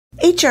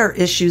HR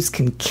issues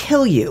can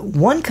kill you.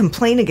 One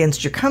complaint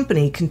against your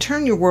company can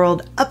turn your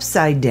world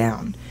upside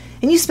down.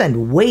 And you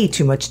spend way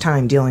too much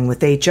time dealing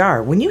with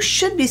HR when you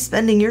should be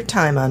spending your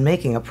time on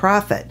making a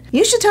profit.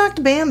 You should talk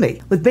to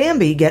Bambee. With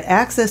Bambee, get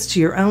access to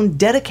your own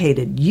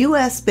dedicated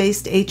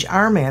US-based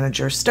HR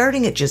manager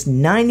starting at just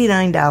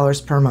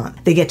 $99 per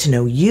month. They get to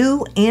know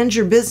you and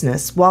your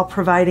business while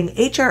providing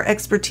HR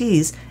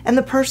expertise and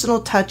the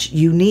personal touch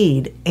you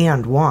need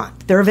and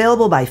want. They're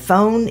available by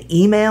phone,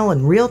 email,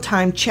 and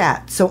real-time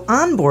chat, so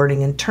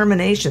onboarding and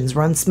terminations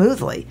run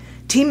smoothly.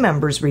 Team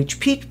members reach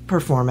peak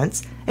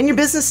performance, and your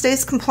business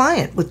stays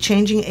compliant with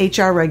changing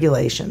HR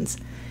regulations.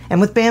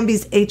 And with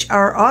Bambee's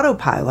HR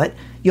Autopilot,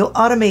 you'll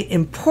automate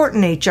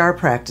important HR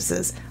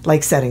practices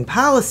like setting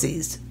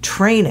policies,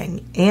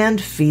 training, and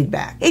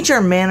feedback.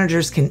 HR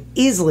managers can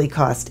easily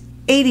cost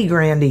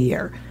 $80,000 a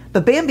year,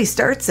 but Bambee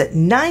starts at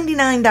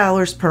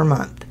 $99 per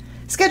month.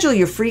 Schedule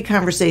your free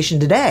conversation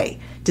today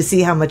to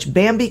see how much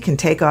Bambee can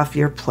take off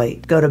your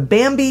plate. Go to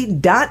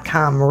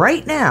Bambee.com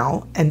right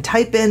now and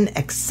type in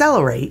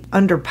Accelerate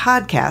under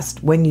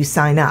podcast when you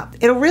sign up.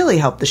 It'll really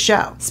help the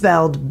show.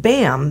 Spelled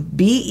BAM,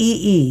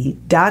 BEE.com.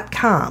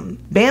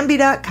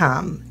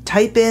 Bambee.com.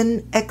 Type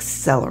in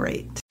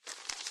Accelerate.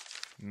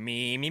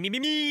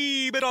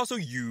 Me, but also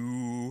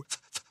you.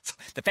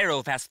 The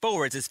Pharaoh fast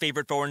forwards his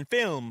favorite foreign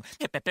film,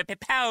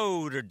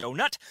 Powder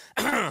Donut.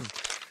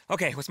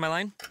 Okay, what's my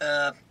line?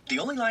 The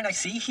only line I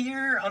see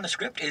here on the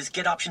script is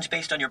get options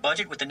based on your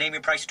budget with the Name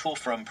Your Price tool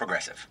from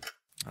Progressive.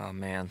 Oh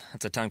man,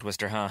 that's a tongue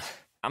twister, huh?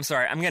 I'm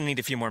sorry, I'm gonna need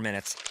a few more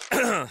minutes.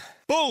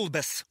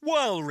 Bulbous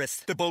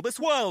Walrus, the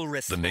Bulbous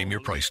Walrus. The Name Your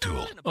Price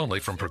tool,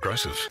 only from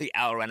Progressive. The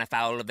owl ran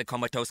afoul of the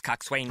comatose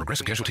coxswain.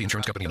 Progressive Casualty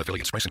Insurance Company and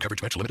affiliates. Price and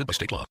coverage match limited by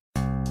state law.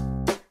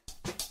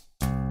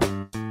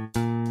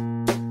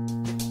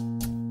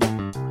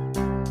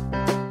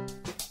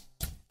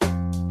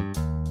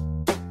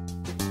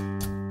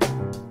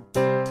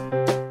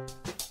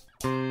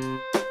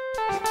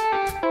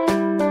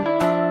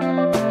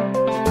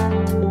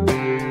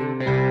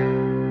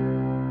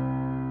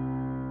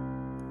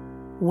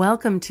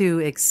 Welcome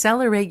to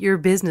Accelerate Your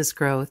Business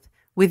Growth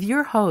with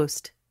your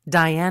host,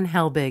 Diane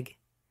Helbig.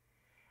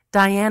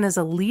 Diane is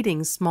a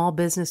leading small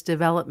business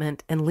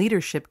development and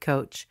leadership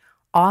coach,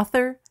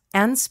 author,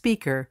 and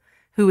speaker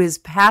who is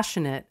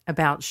passionate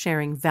about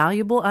sharing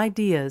valuable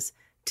ideas,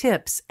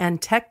 tips,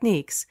 and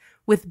techniques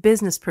with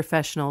business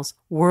professionals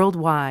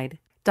worldwide.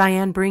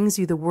 Diane brings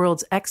you the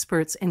world's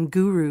experts and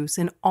gurus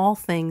in all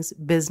things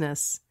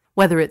business.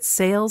 Whether it's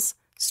sales,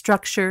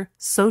 structure,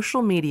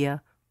 social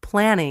media,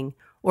 planning,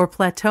 or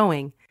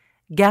plateauing,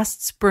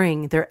 guests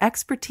bring their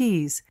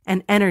expertise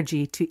and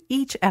energy to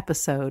each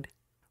episode.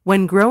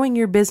 When growing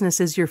your business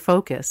is your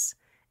focus,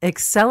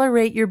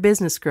 Accelerate Your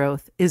Business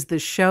Growth is the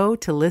show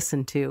to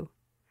listen to.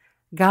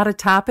 Got a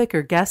topic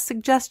or guest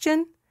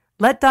suggestion?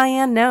 Let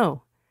Diane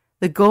know.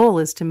 The goal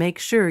is to make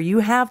sure you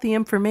have the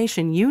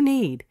information you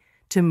need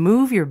to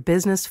move your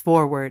business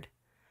forward.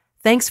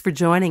 Thanks for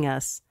joining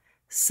us.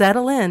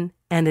 Settle in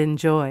and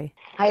enjoy.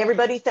 Hi,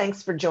 everybody.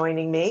 Thanks for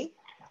joining me.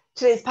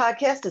 Today's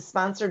podcast is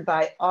sponsored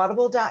by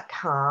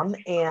Audible.com,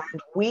 and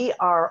we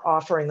are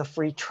offering a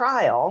free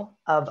trial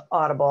of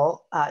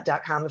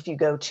Audible.com. If you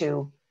go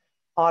to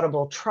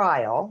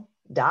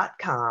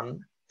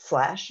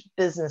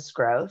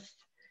audibletrial.com/businessgrowth,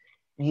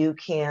 you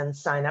can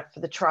sign up for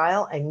the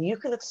trial and you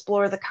can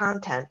explore the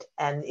content.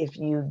 And if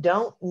you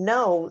don't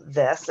know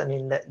this, I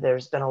mean,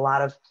 there's been a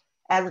lot of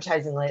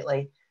advertising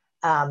lately.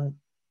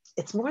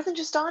 It's more than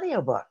just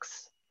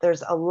audiobooks.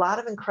 There's a lot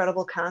of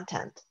incredible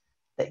content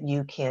that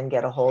you can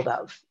get a hold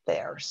of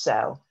there.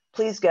 So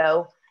please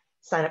go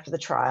sign up for the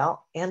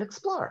trial and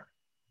explore.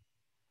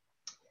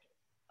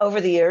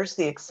 Over the years,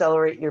 the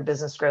Accelerate Your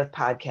Business Growth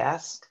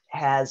podcast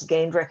has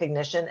gained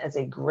recognition as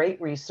a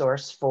great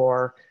resource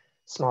for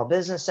small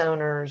business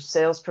owners,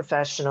 sales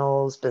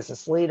professionals,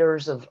 business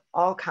leaders of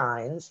all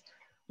kinds.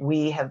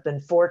 We have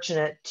been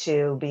fortunate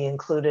to be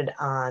included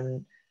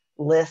on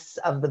lists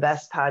of the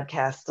best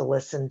podcasts to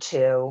listen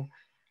to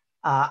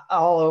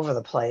all over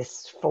the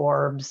place.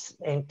 Forbes,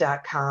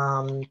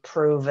 Inc.com,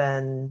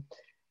 Proven,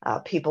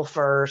 People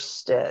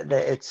First.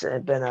 It's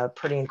been a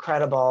pretty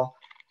incredible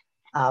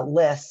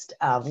list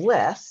of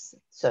lists,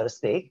 so to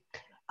speak.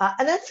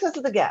 And that's because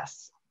of the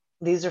guests.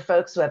 These are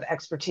folks who have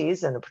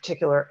expertise in a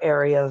particular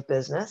area of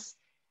business,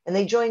 and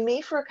they join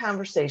me for a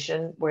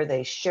conversation where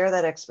they share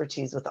that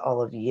expertise with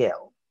all of you.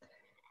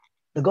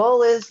 The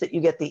goal is that you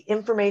get the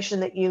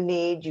information that you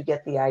need, you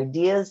get the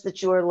ideas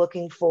that you are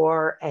looking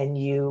for, and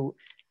you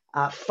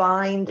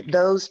find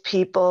those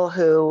people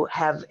who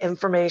have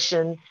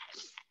information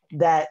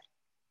that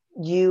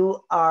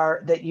you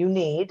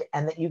need,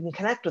 and that you can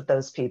connect with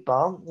those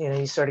people. You know,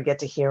 you sort of get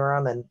to hear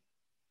them and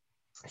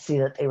see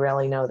that they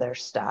really know their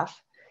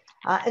stuff.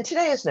 And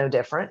today is no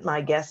different.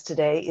 My guest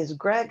today is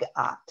Greg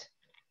Ott.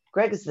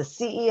 Greg is the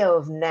CEO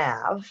of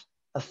Nav,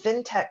 a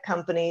fintech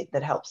company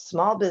that helps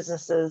small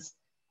businesses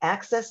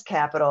access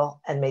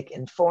capital and make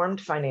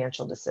informed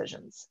financial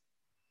decisions.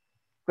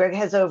 Greg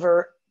has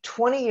over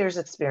 20 years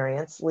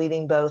experience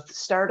leading both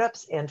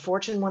startups and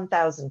Fortune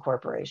 1000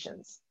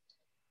 corporations.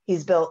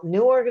 He's built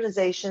new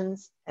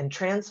organizations and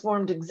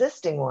transformed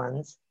existing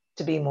ones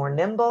to be more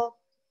nimble,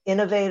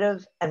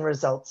 innovative, and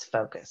results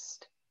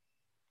focused.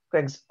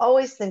 Greg's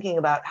always thinking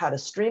about how to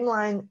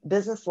streamline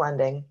business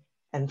lending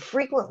and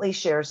frequently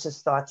shares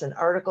his thoughts in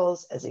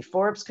articles as a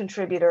Forbes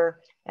contributor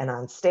and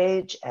on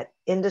stage at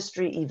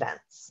industry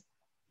events.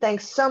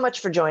 Thanks so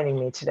much for joining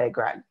me today,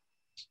 Greg.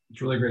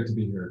 It's really great to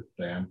be here,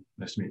 Diane.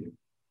 Nice to meet you.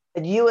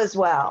 And you as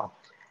well.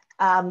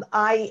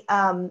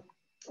 We're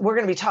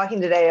going to be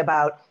talking today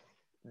about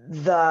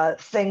the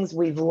things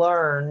we've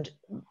learned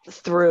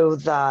through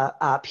the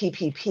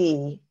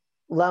PPP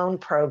loan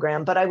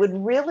program, but I would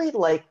really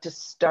like to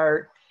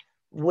start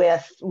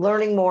with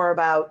learning more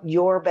about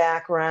your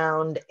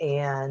background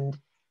and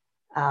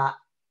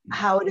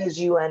how it is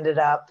you ended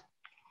up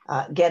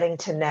getting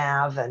to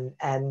Nav,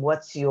 and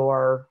what's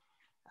your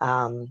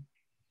why?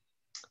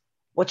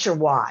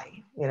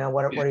 You know,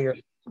 what are your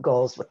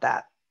goals with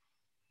that?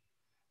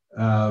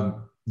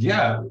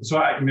 Yeah,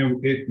 so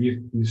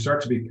you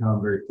start to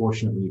become very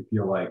fortunate when you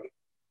feel like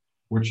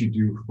what you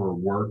do for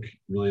work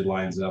really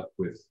lines up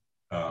with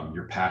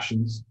your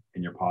passions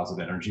and your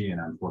positive energy,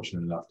 and I'm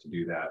fortunate enough to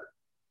do that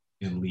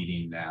in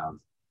leading Nav.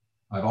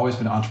 I've always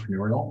been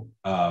entrepreneurial,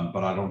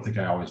 but I don't think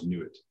I always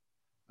knew it.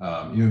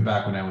 Even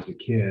back when I was a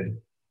kid,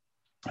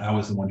 I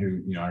was the one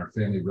who, on our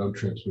family road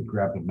trips would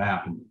grab the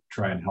map and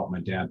try and help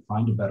my dad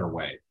find a better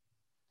way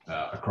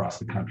across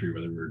the country,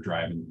 whether we were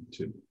driving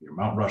to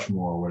Mount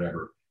Rushmore or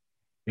whatever.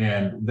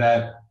 And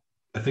that,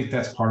 I think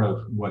that's part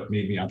of what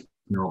made me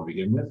entrepreneurial to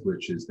begin with,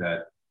 which is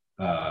that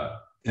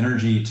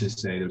energy to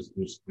say there's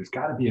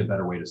got to be a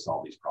better way to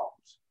solve these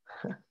problems.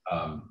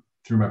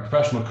 Through my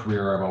professional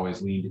career, I've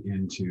always leaned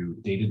into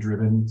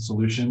data-driven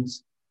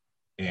solutions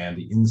and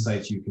the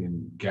insights you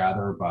can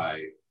gather by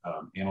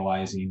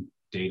analyzing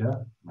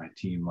data. My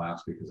team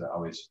laughs because I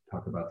always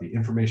talk about the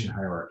information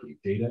hierarchy: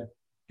 data,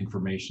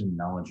 information,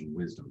 knowledge, and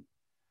wisdom.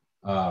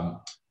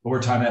 Over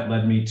time, that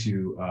led me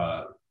to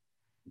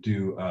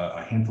do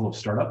a handful of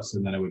startups,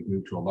 and then I would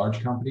move to a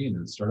large company, and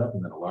then a startup,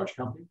 and then a large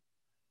company.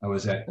 I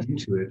was at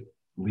Intuit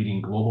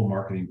leading global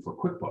marketing for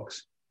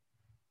QuickBooks.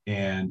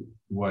 And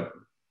what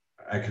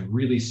I could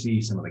really see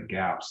some of the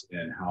gaps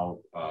in how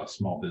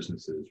small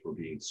businesses were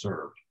being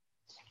served.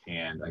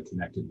 And I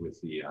connected with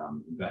the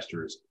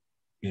investors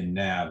in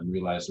Nav and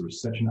realized there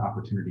was such an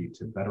opportunity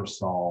to better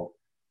solve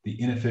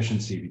the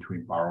inefficiency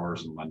between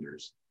borrowers and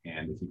lenders.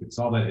 And if you could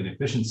solve that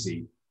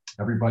inefficiency,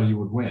 everybody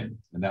would win.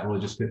 And that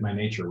really just fit my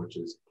nature, which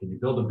is, can you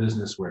build a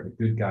business where the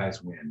good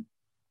guys win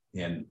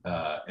and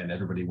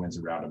everybody wins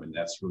around them? And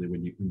that's really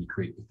when you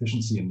create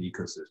efficiency in the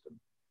ecosystem.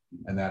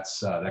 And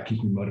that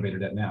keeps me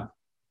motivated at Nav.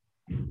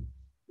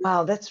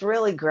 Wow, that's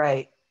really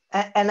great.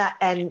 And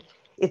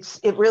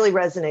it really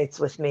resonates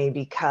with me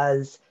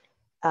because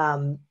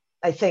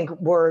I think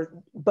we're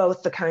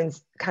both the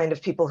kind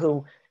of people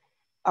who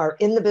are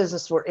in the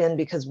business we're in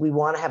because we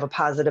want to have a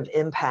positive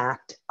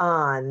impact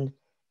on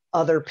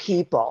other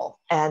people.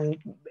 And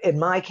in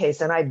my case,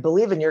 and I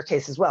believe in your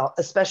case as well,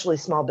 especially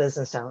small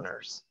business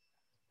owners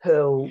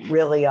who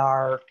really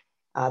are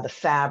the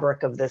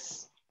fabric of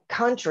this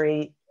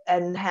country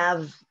and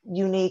have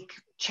unique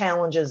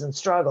challenges and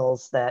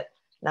struggles that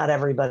not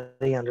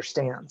everybody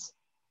understands.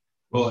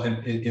 Well,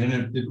 and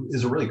it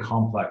is a really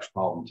complex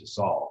problem to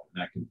solve.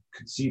 And I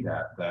could see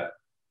that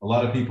a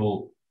lot of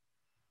people,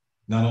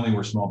 not only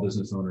were small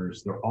business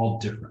owners, they're all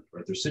different,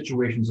 right? Their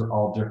situations are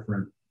all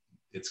different.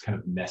 It's kind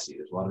of messy.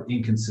 There's a lot of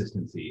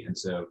inconsistency. And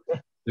so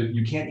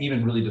you can't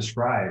even really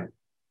describe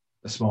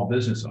a small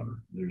business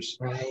owner. There's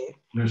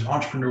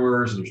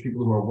entrepreneurs, and there's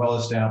people who are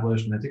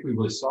well-established. And I think we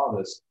really saw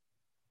this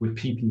with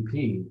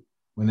PPP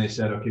when they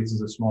said, okay, this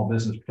is a small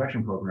business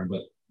protection program,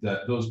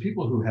 but those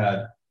people who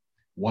had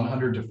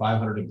 100 to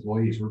 500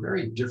 employees were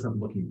very different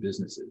looking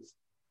businesses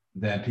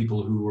than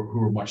people who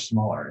were much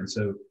smaller. And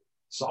so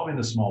solving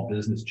the small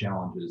business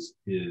challenges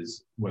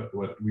is what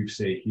we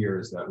say here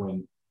is that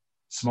when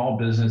small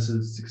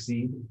businesses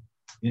succeed,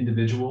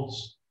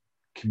 individuals,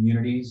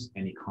 communities,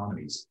 and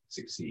economies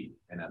succeed.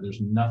 And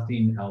there's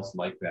nothing else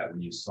like that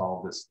when you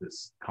solve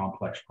this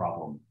complex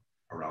problem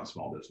around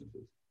small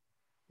businesses.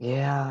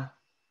 Yeah.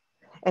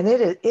 And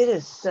it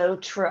is so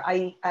true.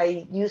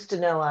 I used to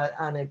know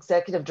an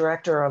executive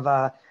director of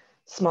a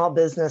small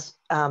business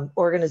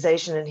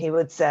organization, and he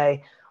would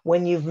say,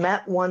 when you've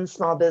met one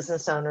small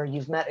business owner,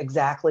 you've met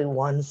exactly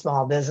one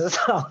small business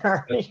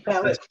owner.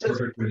 That's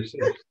perfect way to say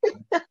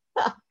it.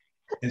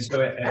 And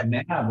so at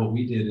Nav, what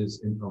we did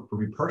is, for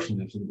me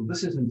personally, I said, well,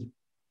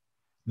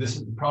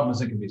 the problem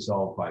isn't going to be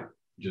solved by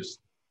just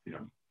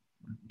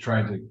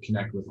trying to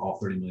connect with all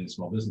 30 million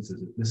small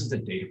businesses. This is a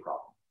data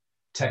problem.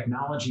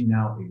 Technology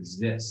now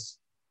exists,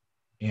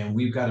 and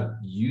we've got to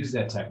use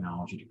that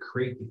technology to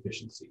create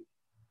efficiency.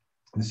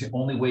 And it's the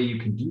only way you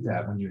can do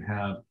that when you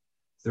have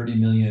 30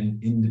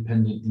 million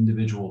independent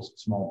individuals,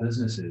 small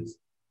businesses.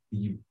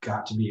 You've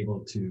got to be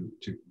able to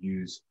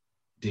use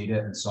data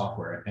and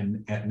software.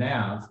 And at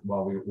Nav,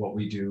 what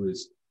we do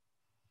is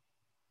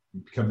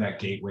become that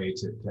gateway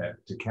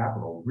to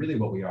capital. Really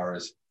what we are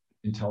is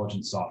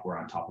intelligent software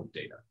on top of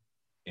data.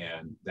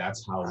 And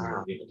that's how we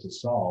were able to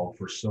solve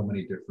for so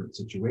many different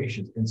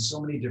situations and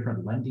so many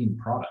different lending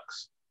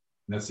products.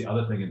 And that's the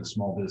other thing in the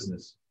small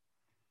business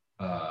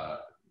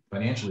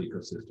financial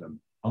ecosystem.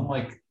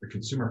 Unlike the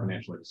consumer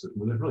financial ecosystem,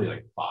 where there's really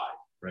like 5,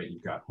 right?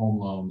 You've got home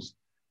loans,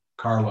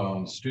 car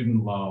loans,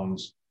 student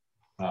loans,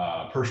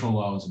 personal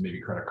loans, and maybe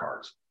credit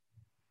cards.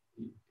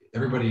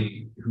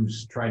 Everybody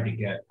who's tried to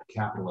get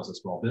capital as a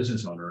small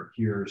business owner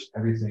hears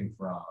everything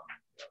from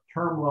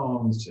term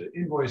loans to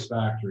invoice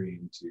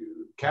factoring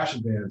to cash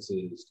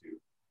advances to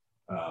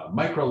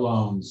micro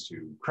loans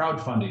to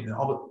crowdfunding, and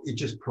it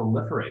just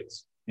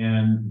proliferates.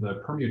 And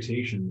the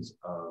permutations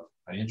of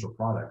financial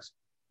products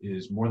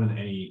is more than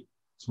any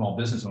small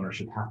business owner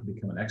should have to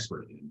become an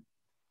expert in.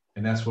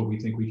 And that's what we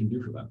think we can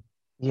do for them.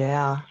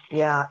 Yeah,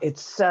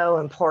 it's so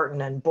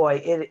important. And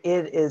boy,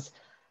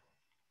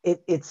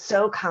 it's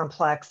so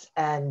complex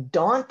and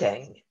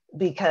daunting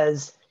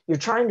because you're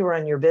trying to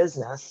run your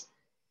business.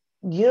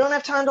 You don't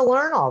have time to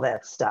learn all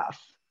that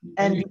stuff.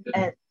 And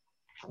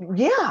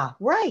yeah,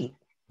 right.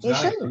 You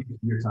shouldn't.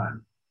 Your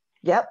time.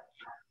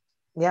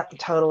 Yep,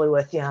 totally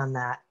with you on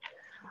that.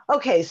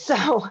 Okay,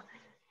 so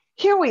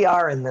here we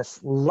are in this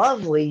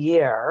lovely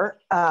year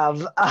of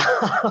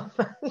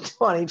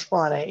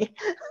 2020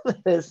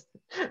 that has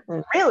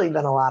really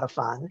been a lot of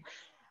fun.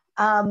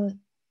 And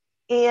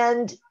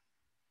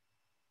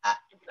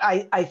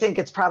I think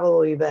it's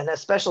probably been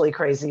especially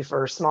crazy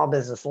for small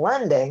business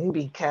lending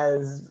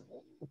because,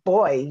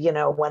 boy,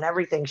 when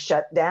everything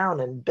shut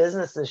down and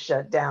businesses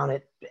shut down,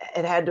 it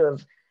had to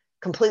have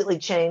completely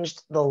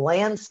changed the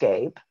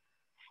landscape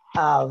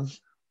of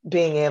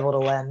being able to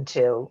lend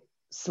to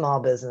small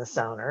business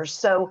owners.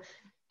 So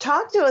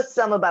talk to us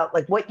some about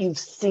like what you've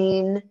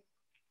seen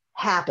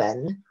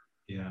happen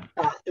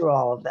through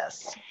all of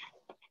this.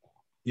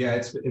 Yeah,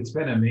 it's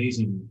been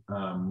amazing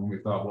when we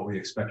thought what we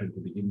expected at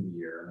the beginning of the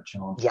year and the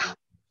challenge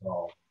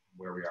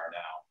where we are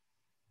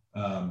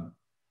now.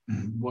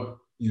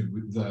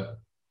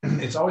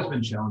 It's always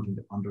been challenging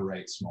to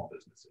underwrite small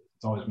businesses.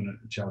 It's always been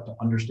a challenge to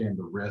understand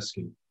the risk,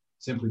 and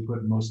simply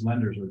put, most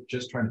lenders are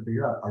just trying to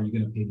figure out, are you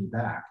going to pay me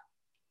back?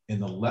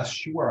 And the less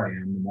sure I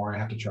am, the more I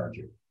have to charge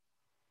you.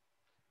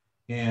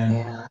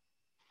 And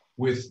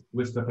with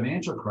the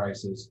financial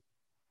crisis,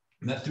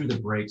 that threw the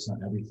brakes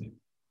on everything.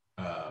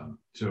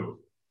 So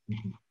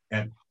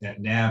at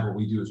Nav, what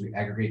we do is we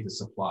aggregate the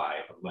supply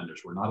of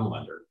lenders. We're not a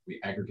lender.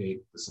 We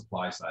aggregate the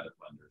supply side of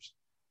lenders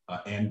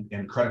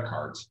and credit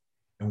cards.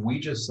 And we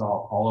just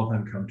saw all of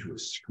them come to a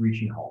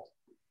screeching halt.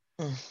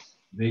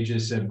 They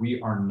just said, we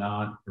are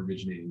not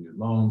originating new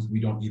loans. We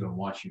don't even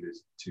want you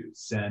to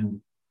send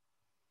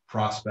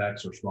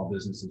prospects or small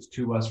businesses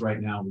to us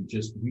right now. We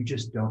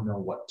just don't know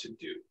what to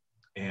do.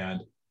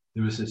 And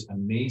there was this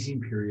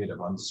amazing period of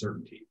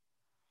uncertainty.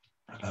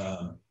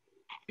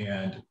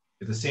 And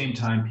at the same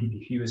time,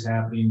 PPP was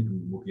happening,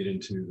 and we'll get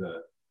into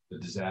the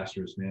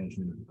disastrous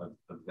management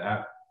of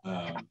that.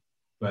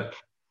 But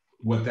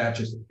what that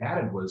just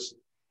added was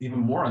even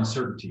more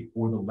uncertainty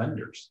for the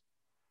lenders.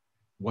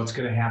 What's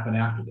going to happen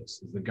after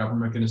this? Is the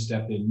government going to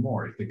step in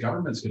more? If the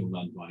government's going to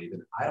lend money,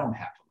 then I don't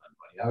have to lend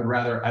money.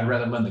 I'd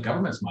rather lend the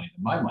government's money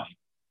than my money.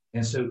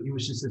 And so it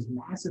was just this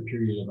massive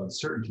period of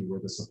uncertainty where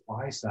the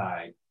supply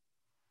side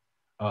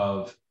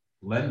of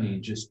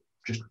lending just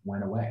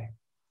went away.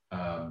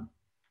 And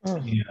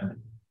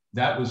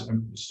that was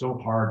so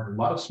hard. A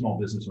lot of small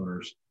business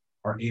owners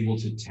are able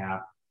to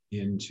tap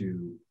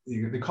into,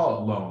 they call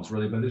it loans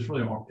really, but it's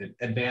really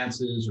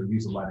advances or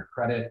use a line of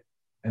credit.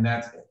 And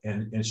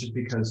it's just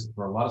because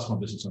for a lot of small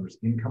business owners,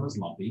 income is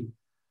lumpy.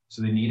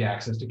 So they need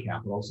access to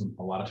capital,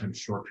 a lot of times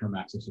short-term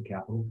access to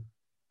capital.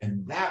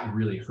 And that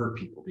really hurt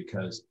people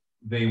because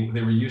they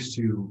were used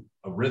to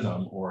a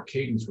rhythm or a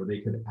cadence where they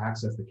could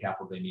access the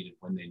capital they needed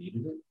when they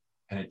needed it.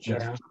 And it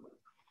just...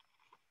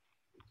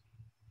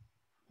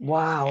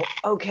 Wow.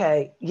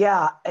 Okay.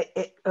 Yeah.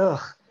 All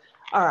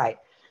right.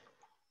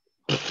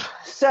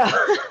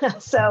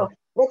 So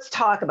let's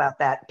talk about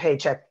that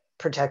Paycheck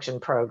Protection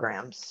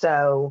Program.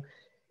 So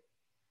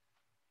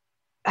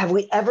have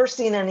we ever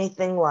seen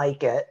anything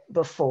like it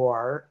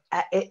before?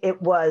 It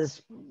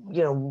was,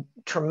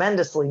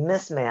 tremendously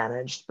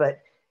mismanaged, but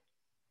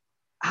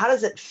how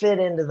does it fit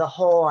into the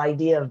whole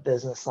idea of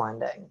business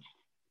lending?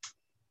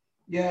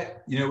 Yeah,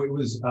 it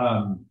was,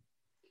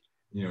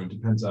 it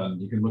depends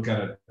on, you can look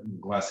at it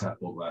glass half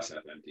full, glass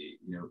half empty.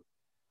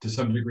 To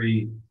some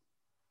degree,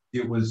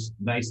 it was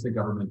nice the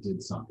government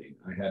did something.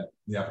 I had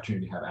the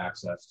opportunity to have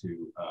access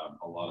to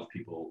a lot of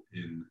people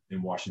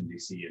in Washington,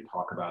 D.C. and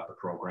talk about the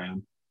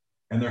program.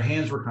 And their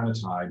hands were kind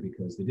of tied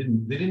because they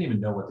didn't even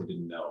know what they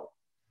didn't know.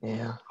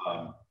 Yeah.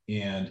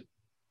 And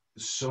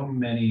so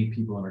many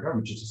people in our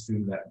government just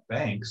assume that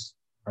banks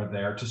are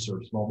there to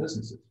serve small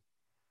businesses.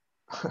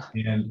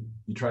 And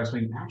you try to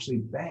explain, actually,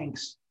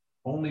 banks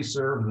only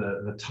serve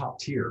the top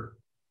tier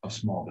of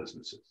small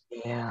businesses.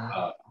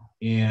 Yeah.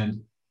 And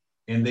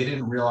they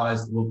didn't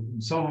realize, well,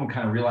 some of them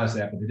kind of realized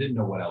that, but they didn't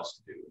know what else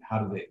to do. How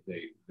do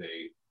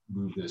they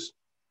move this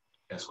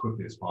as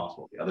quickly as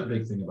possible? The other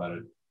big thing about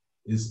it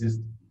is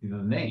the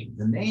name.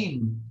 The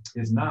name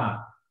is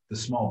not the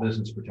Small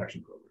Business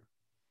Protection Program.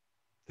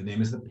 The name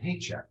is the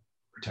Paycheck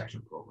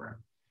Protection Program.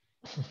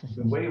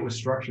 The way it was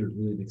structured was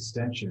really an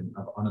extension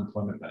of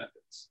unemployment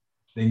benefits.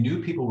 They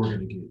knew people were going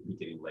to be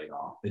getting laid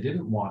off. They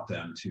didn't want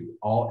them to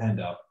all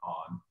end up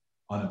on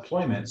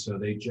unemployment, so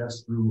they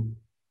just threw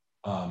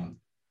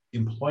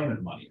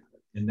employment money at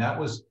it. And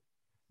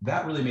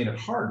that really made it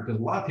hard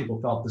because a lot of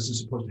people felt this is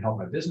supposed to help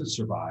my business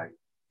survive.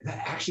 That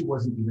actually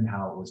wasn't even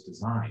how it was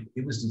designed.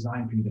 It was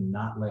designed for you to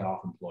not lay off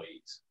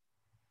employees.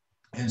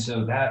 And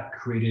so that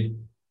created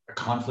a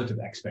conflict of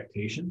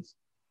expectations,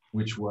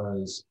 which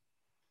was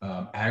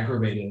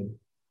aggravated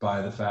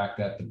by the fact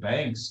that the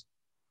banks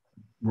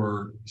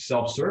were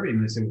self-serving.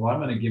 And they said, well, I'm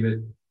going to give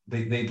it,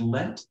 they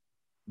lent,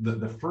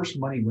 the first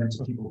money went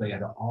to people they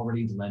had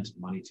already lent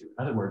money to. In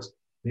other words,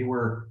 they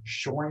were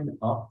shoring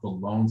up the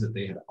loans that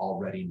they had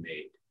already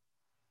made.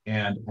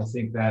 And I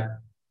think that,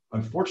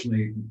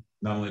 unfortunately,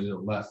 not only did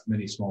it left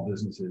many small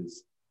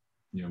businesses,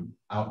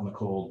 out in the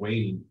cold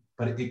waiting,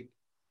 but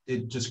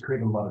it just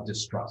created a lot of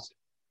distrust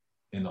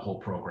in the whole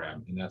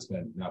program. And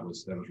that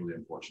was really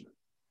unfortunate.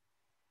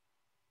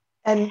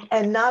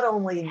 And not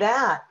only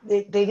that,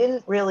 they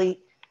didn't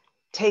really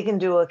take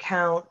into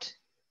account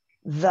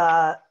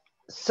the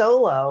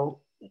solo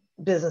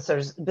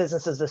businesses,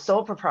 the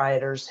sole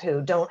proprietors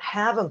who don't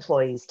have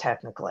employees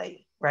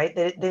technically, right?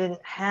 They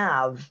didn't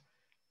have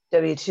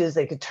W-2s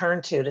they could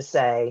turn to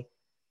say,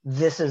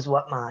 this is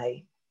what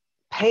my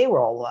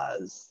payroll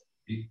was.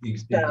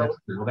 Well,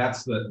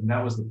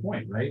 that was the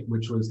point, right?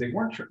 Which was they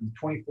weren't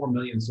 24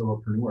 million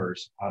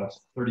solopreneurs out of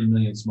 30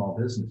 million small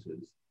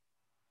businesses.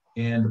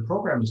 And the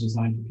program was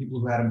designed for people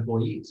who had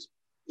employees.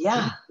 Yeah.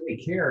 They didn't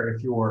really care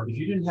if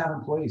you didn't have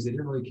employees, they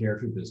didn't really care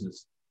if your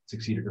business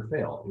succeeded or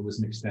failed. It was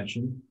an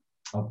extension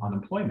of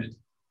unemployment.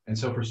 And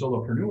so for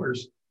solopreneurs,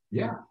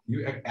 yeah,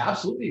 you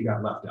absolutely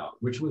got left out,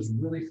 which was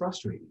really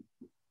frustrating.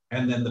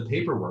 And then the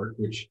paperwork,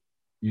 which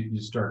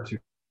you start to,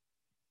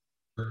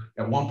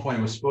 at one point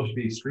it was supposed to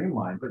be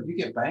streamlined, but you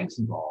get banks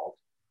involved.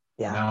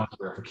 Yeah. Now it's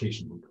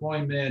verification of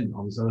employment and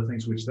all these other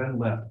things, which then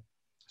left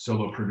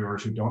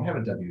solopreneurs who don't have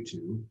a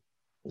W-2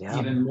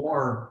 even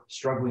more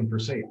struggling for,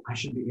 say, I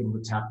should be able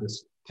to tap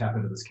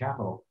into this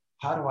capital.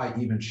 How do I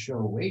even show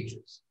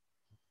wages?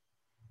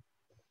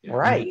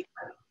 Right.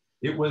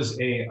 It was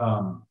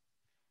on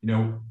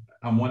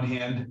one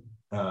hand,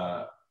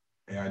 I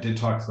did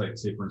talk to,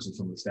 say, for instance,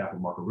 some of the staff of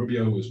Marco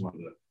Rubio, who was one of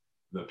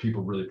the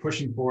people really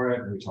pushing for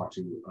it. And we talked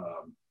to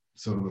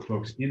some of the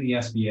folks in the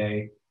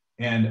SBA.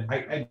 And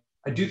I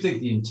do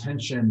think the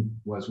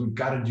intention was we've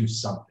got to do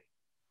something.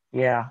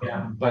 Yeah.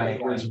 But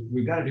it was,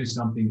 we've got to do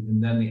something.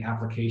 And then the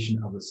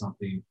application of the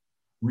something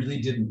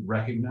really didn't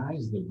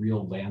recognize the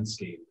real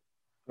landscape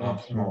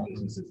of small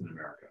businesses in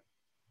America.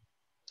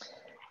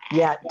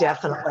 Yeah,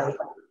 definitely.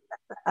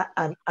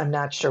 I'm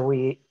not sure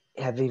we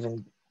have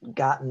even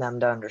gotten them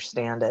to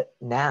understand it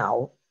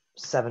now,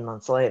 7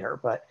 months later.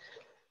 But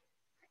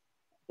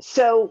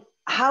so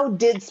how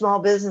did small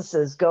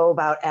businesses go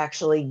about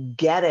actually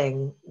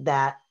getting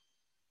that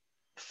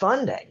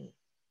funding?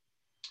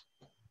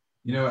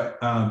 There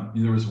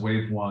was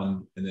wave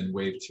one and then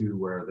wave two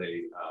where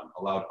they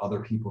allowed other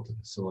people to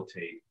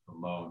facilitate the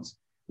loans.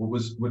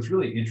 What's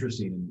really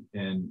interesting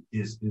and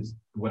is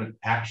what it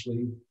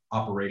actually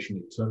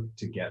operationally took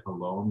to get a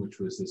loan, which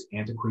was this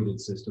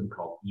antiquated system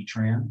called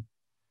E-Tran,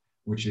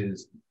 which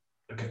is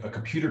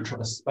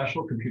a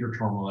special computer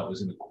terminal that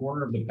was in the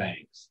corner of the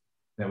banks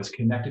that was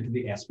connected to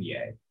the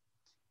SBA.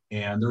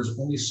 And there was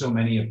only so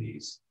many of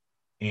these.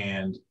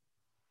 And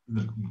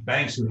the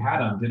banks who had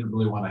them didn't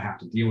really want to have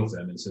to deal with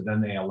them. And so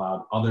then they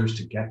allowed others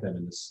to get them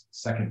in this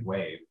second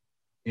wave.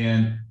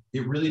 And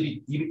it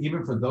really,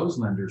 even for those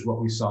lenders,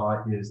 what we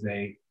saw is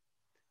they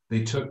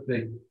took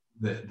the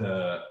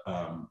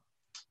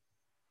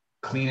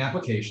clean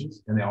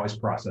applications and they always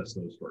process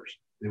those first.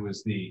 It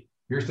was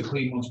here's the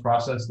clean ones,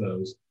 process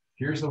those.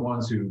 Here's the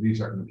ones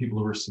these are the people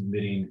who are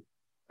submitting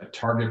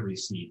target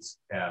receipts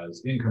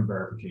as income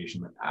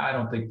verification. Like, I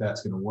don't think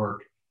that's going to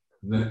work.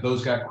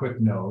 Those got quick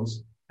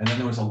no's. And then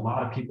there was a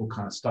lot of people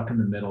kind of stuck in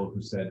the middle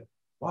who said,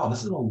 wow,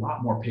 this is a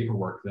lot more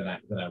paperwork than I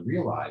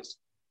realized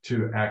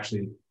to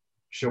actually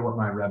show what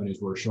my revenues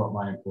were, show what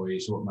my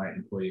employees, show what my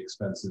employee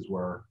expenses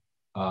were.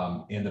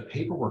 And the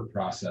paperwork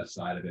process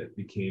side of it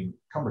became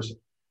cumbersome.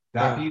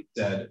 That being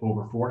said,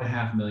 over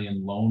 4.5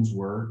 million loans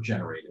were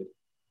generated,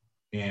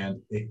 and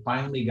they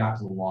finally got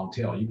to the long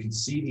tail. You can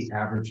see the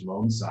average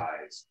loan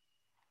size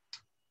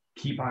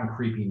keep on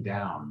creeping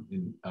down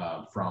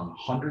from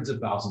hundreds of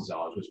thousands of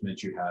dollars, which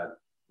meant you had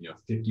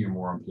 50 or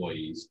more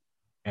employees.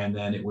 And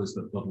then it was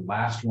the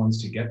last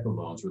ones to get the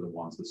loans were the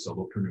ones, the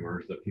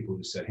solopreneurs, the people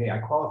who said, hey, I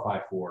qualify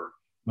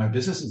my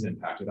business is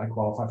impacted. I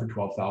qualify for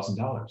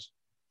 $12,000.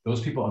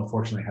 Those people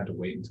unfortunately had to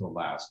wait until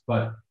last.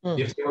 But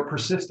if they were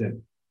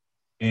persistent,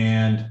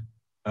 and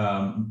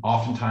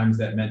oftentimes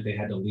that meant they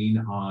had to lean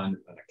on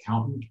an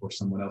accountant or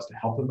someone else to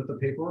help them with the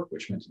paperwork,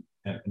 which meant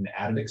an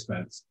added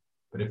expense.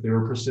 But if they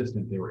were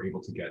persistent, they were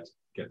able to get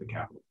the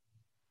capital.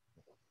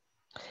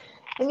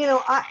 And,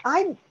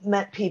 I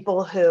met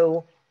people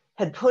who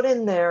had put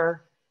in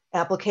their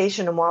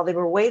application. And while they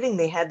were waiting,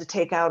 they had to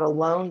take out a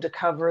loan to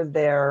cover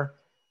their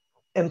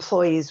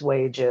employees'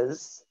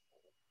 wages.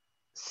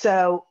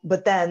 So,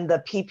 but then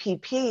the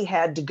PPP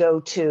had to go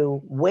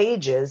to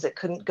wages. It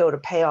couldn't go to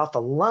pay off a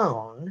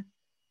loan.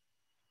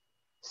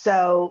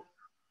 So,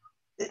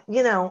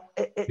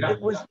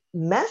 it was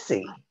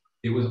messy.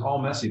 It was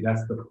all messy.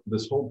 That's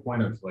this whole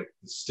point of like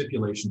the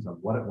stipulations of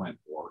what it went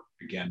for,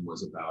 again,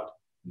 was about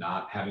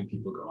not having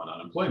people go on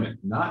unemployment,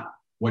 not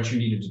what you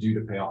needed to do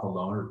to pay off a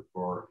loan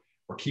or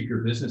keep your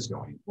business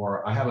going.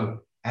 Or I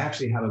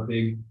actually have a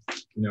big,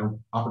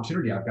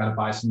 opportunity. I've got to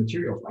buy some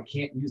materials. I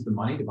can't use the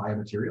money to buy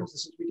materials.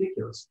 This is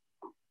ridiculous.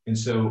 And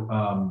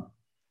so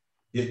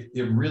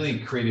it really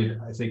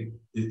created, I think,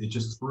 it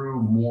just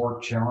threw more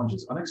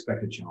challenges,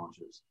 unexpected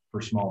challenges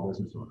for small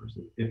business owners.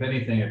 If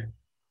anything,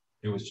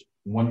 it was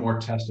one more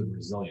test of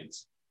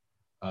resilience.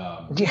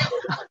 Yeah.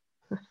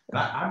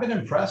 I've been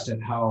impressed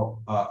at how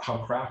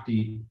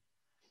crafty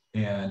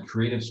and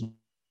creative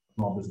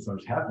small business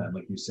owners have been,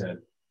 like you said,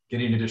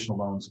 getting additional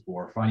loans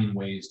or finding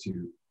ways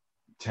to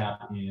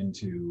tap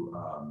into,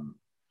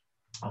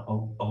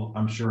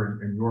 I'm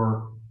sure in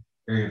your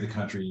area of the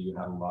country,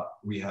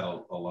 we had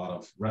a lot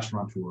of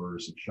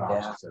restaurateurs and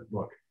shops that said,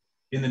 look,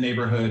 in the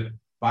neighborhood,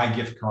 buy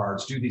gift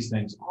cards, do these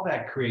things. All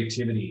that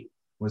creativity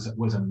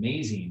was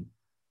amazing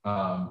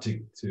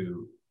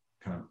to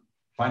kind of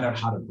find out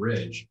how to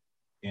bridge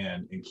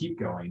and keep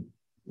going,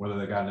 whether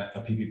they got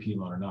a PPP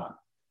loan or not.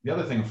 The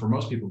other thing for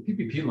most people,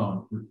 PPP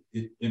loan,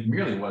 it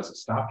merely was a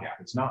stopgap.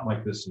 It's not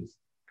like this is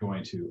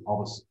going to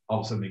all of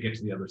a sudden they get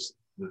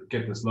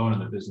this loan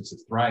and the business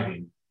is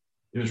thriving.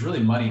 It was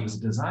really money. It was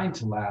designed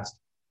to last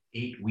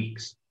 8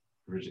 weeks.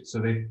 So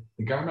the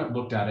government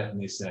looked at it and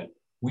they said,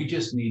 we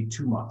just need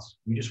 2 months.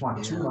 We just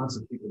want 2 months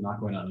of people not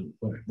going on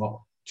unemployment.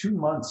 Well, 2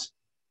 months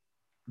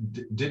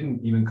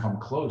didn't even come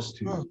close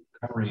to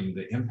covering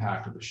the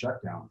impact of the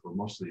shutdown for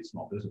most of these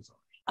small business owners.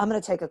 I'm going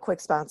to take a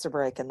quick sponsor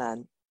break and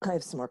then I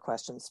have some more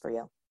questions for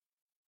you.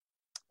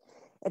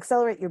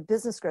 Accelerate Your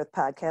Business Growth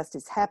podcast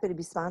is happy to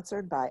be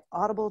sponsored by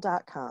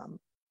Audible.com.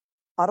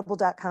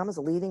 Audible.com is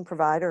a leading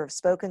provider of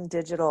spoken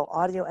digital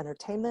audio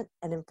entertainment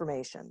and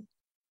information.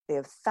 They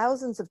have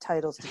thousands of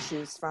titles to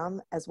choose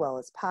from, as well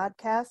as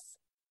podcasts,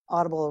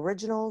 Audible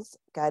originals,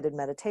 guided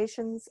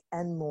meditations,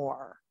 and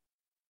more.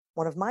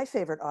 One of my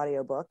favorite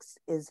audiobooks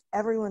is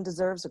Everyone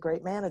Deserves a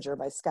Great Manager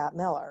by Scott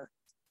Miller.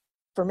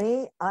 For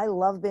me, I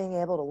love being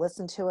able to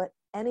listen to it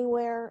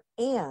anywhere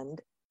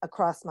and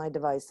across my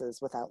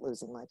devices without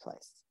losing my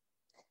place.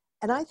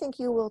 And I think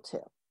you will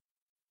too.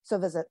 So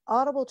visit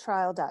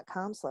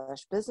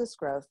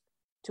audibletrial.com/businessgrowth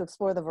to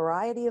explore the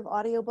variety of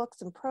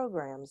audiobooks and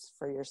programs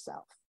for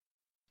yourself.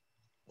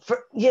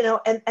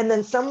 And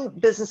then some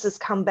businesses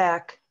come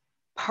back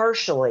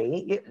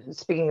partially,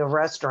 speaking of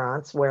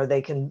restaurants, where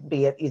they can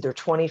be at either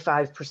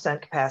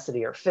 25%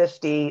 capacity or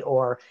 50,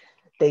 or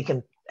they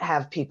can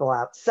have people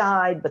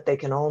outside, but they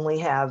can only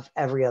have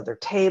every other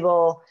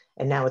table.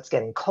 And now it's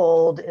getting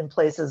cold in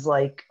places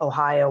like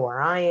Ohio,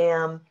 where I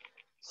am.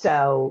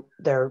 So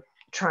they're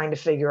trying to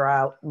figure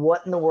out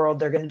what in the world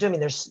they're going to do. I mean,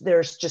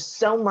 there's just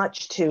so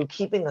much to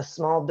keeping a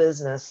small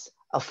business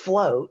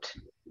afloat.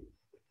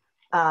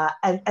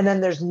 And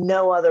then there's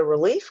no other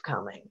relief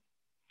coming.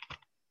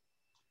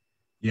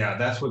 Yeah,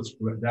 that's what's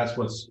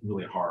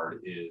really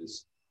hard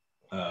is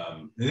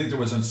I think there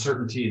was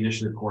uncertainty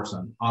initially, of course,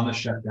 on the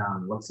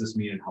shutdown. What's this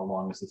mean and how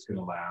long is this going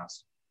to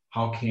last?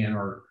 How can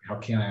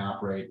I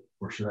operate,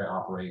 or should I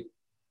operate?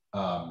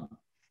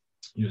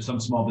 Some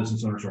small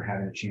business owners are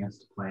having a chance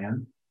to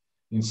plan,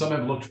 and some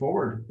have looked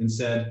forward and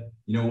said,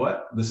 you know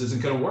what, this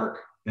isn't going to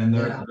work, and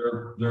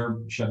they're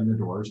shutting their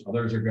doors.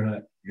 Others are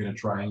going to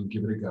try and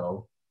give it a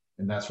go,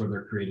 and that's where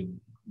they're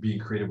being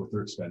creative with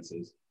their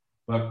expenses.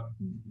 But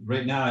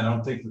right now, I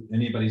don't think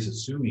anybody's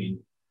assuming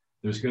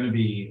there's going to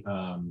be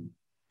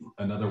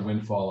another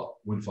windfall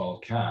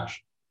of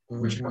cash,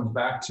 which comes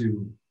back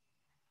to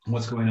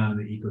what's going on in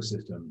the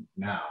ecosystem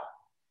now,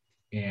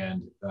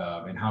 and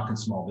how can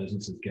small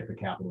businesses get the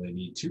capital they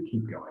need to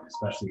keep going,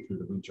 especially through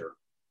the winter.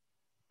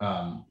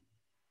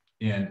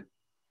 And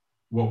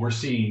what we're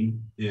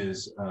seeing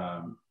is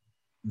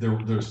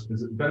there's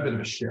been a bit of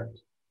a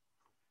shift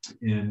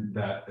in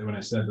that. When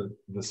I said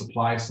the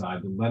supply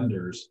side, the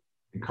lenders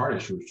and card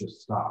issuers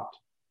just stopped.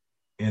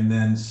 And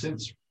then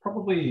since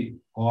probably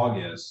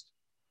August,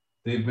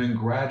 they've been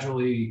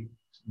gradually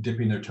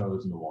dipping their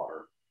toes in the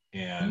water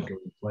and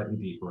going slightly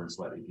deeper and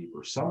slightly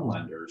deeper. Some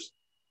lenders,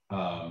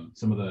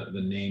 some of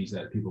the names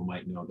that people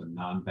might know, the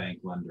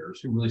non-bank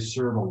lenders who really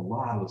serve a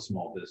lot of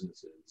small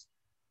businesses,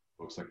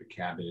 folks like a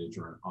Cabbage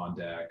or an On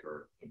Deck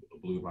or a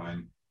Blue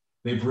Vine,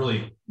 they've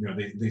really,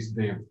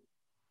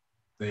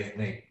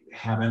 they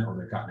haven't, or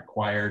they've gotten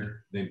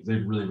acquired. They've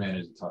really ran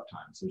into tough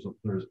times.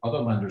 There's other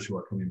lenders who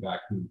are coming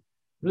back who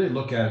really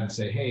look at it and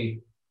say, hey,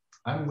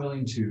 I'm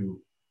willing to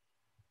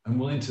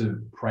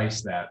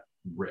price that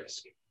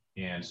risk.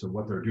 And so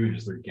what they're doing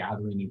is they're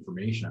gathering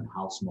information on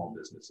how small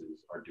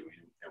businesses are doing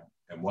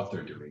and what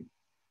they're doing.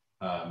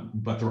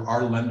 But there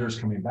are lenders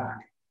coming back,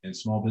 and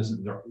small business,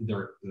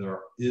 there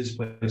is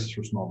places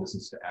for small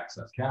business to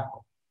access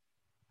capital.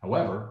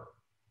 However,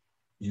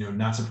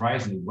 not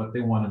surprisingly, what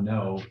they want to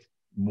know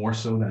more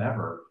so than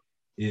ever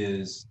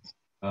is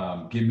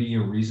give me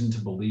a reason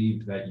to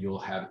believe that you'll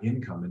have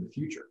income in the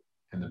future.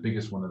 And the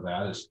biggest one of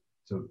that is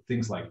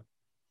things like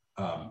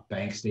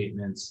bank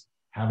statements,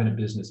 having a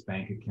business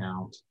bank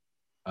account,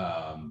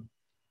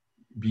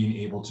 being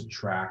able to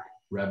track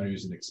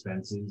revenues and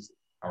expenses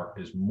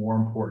is more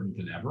important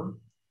than ever.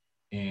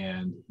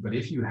 But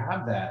if you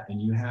have that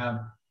and you have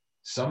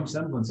some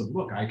semblance of,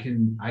 look, I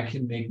can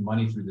make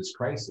money through this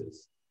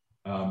crisis.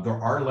 There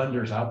are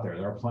lenders out there.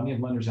 There are plenty of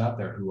lenders out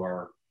there who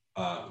are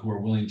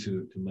willing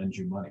to lend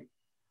you money.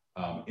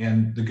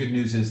 And the good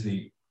news is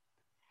the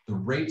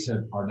rates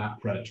are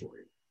not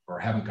predatory or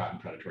haven't gotten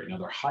predatory. Now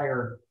they're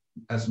higher,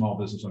 as small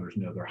business owners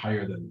know, they're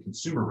higher than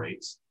consumer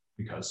rates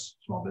because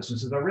small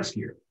businesses are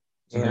riskier.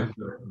 So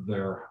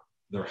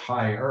they're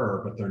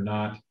higher, but they're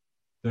not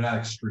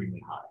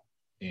extremely high.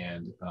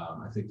 And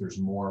I think there's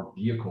more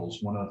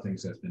vehicles. One of the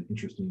things that's been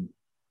interesting,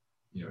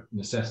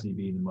 necessity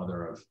being the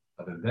mother of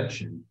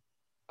invention.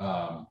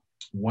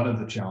 One of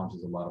the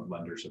challenges a lot of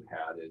lenders have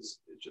had is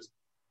just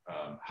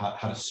how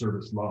to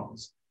service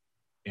loans.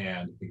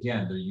 And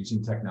again, they're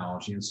using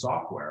technology and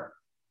software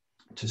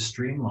to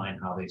streamline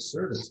how they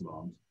service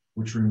loans,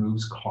 which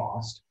removes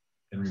cost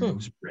and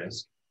removes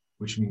risk,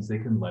 which means they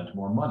can lend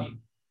more money.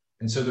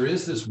 And so there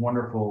is this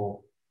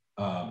wonderful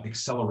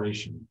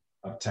acceleration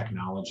of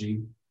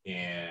technology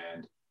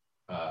and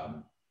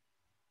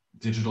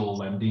digital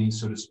lending,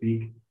 so to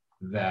speak,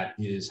 that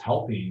is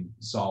helping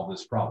solve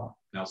this problem.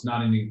 Now, it's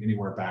not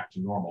anywhere back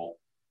to normal,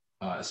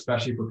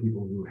 especially for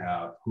people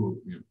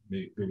who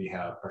maybe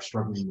are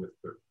struggling with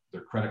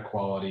their credit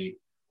quality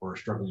or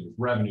struggling with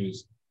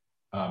revenues.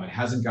 It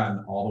hasn't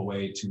gotten all the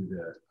way to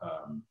the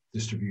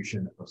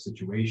distribution of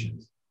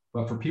situations.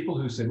 But for people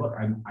who say, look,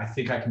 I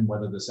think I can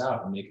weather this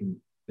out, and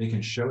they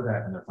can show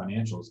that in their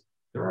financials,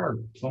 there are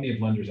plenty of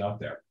lenders out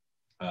there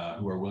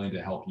who are willing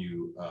to help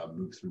you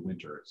move through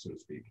winter, so to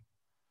speak,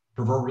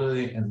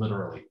 proverbially and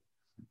literally.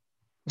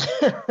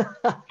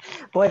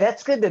 Boy,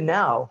 that's good to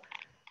know,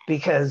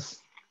 because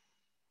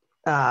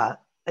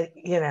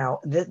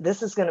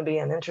this is going to be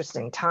an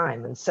interesting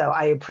time, and so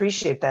I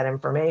appreciate that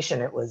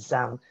information. It was,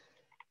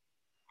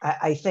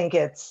 I think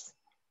it's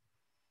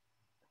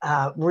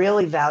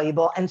really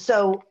valuable. And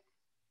so,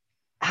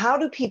 how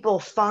do people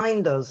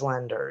find those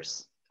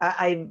lenders?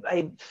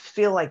 I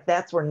feel like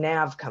that's where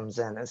Nav comes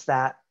in. Is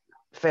that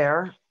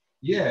fair?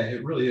 Yeah,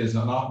 it really is.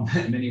 And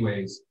often, in many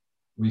ways,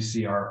 we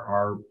see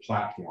our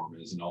platform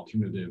as an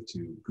alternative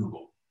to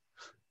Google,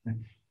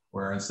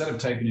 where instead of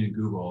typing in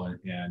Google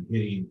and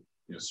hitting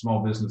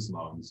small business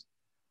loans,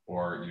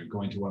 or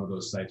going to one of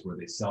those sites where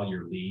they sell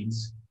your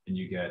leads and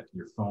you get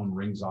your phone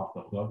rings off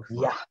the hook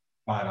for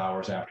 5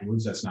 hours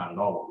afterwards, that's not at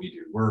all what we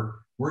do.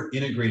 We're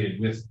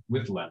integrated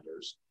with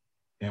lenders,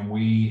 and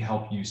we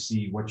help you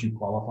see what you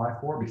qualify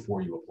for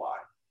before you apply.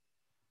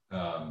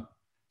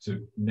 So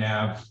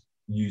Nav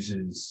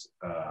uses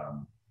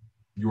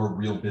your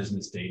real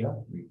business data,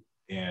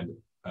 and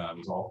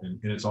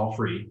it's all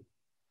free.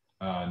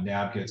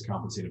 Nav gets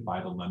compensated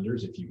by the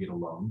lenders if you get a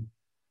loan,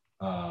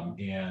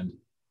 and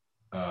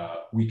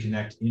we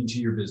connect into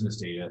your business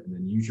data and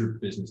then use your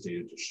business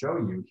data to show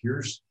you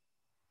here's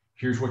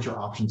what your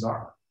options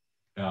are.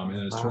 And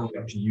it's totally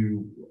up to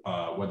you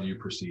whether you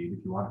proceed.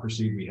 If you want to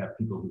proceed, we have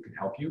people who can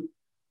help you,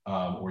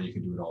 or you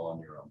can do it all on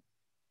your own.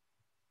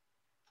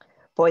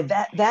 Boy,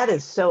 that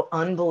is so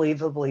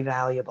unbelievably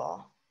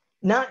valuable.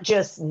 Not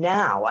just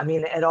now, I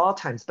mean, at all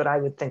times, but I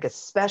would think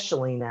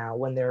especially now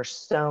when there's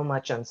so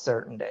much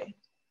uncertainty.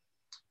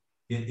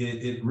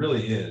 It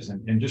really is.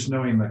 And just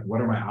knowing, like,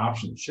 what are my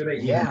options? Should I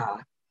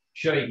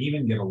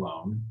even get a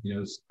loan?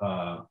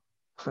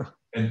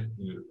 And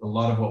a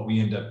lot of what we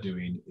end up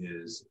doing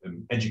is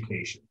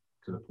education,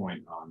 to the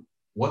point on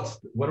what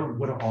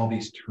do all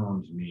these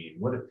terms mean?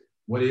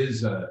 What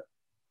is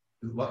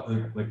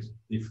like,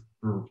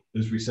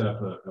 as we set up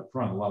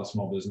front, a lot of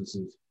small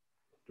businesses,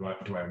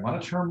 do I want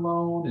a term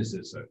loan? Is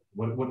this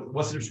what's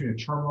the difference between a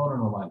term loan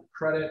and a line of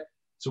credit?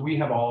 So we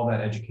have all that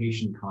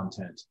education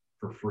content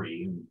for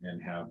free,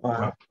 and have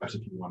webinars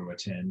if you want to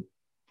attend,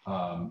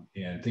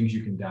 and things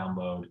you can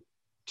download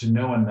to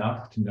know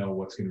enough to know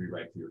what's going to be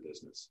right for your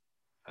business.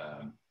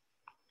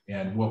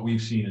 And what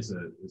we've seen is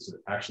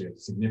actually a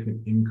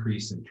significant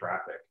increase in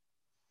traffic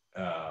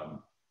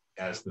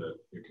as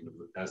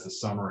the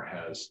summer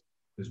has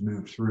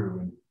moved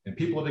through, and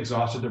people have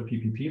exhausted their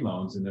PPP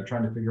loans, and they're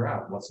trying to figure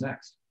out what's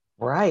next.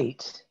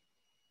 Right.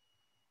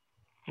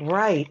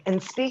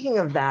 And speaking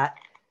of that,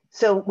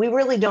 so we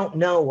really don't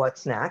know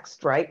what's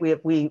next, right?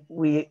 We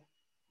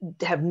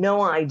have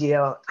no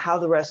idea how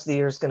the rest of the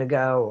year is going to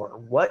go or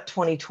what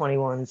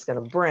 2021 is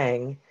going to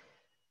bring.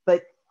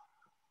 But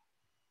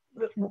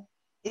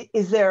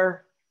is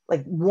there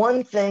like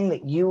one thing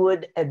that you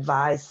would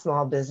advise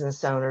small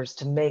business owners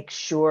to make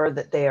sure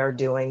that they are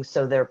doing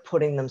so they're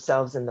putting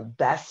themselves in the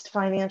best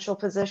financial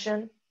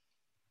position?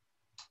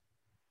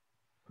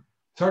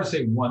 It's hard to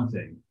say one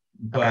thing,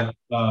 but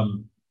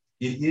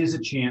it is a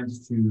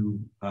chance to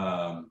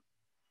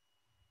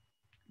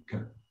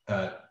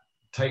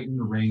tighten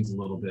the reins a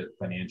little bit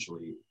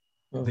financially.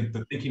 I think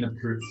the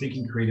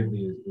thinking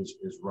creatively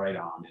is right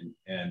on,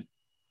 and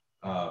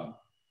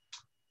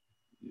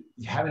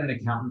having an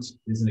accountant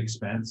is an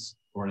expense,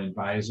 or an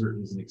advisor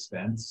is an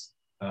expense,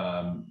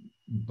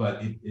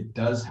 but it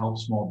does help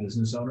small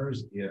business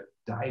owners if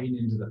diving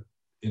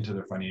into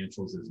their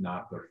financials is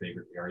not their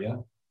favorite area.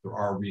 There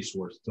are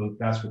resources, so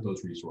that's what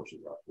those resources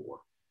are for.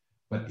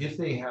 But if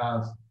they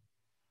have,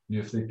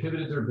 if they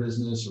pivoted their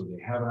business, or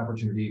they have an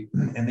opportunity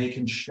and they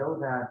can show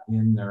that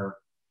in their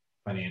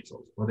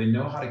financials, or they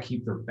know how to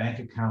keep their bank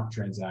account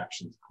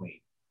transactions clean.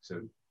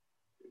 So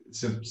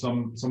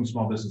some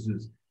small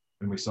businesses,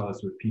 and we saw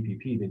this with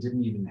PPP, they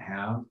didn't even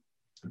have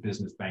a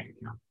business bank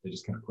account. They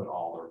just kind of put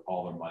all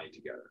their money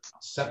together.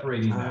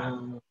 Separating that,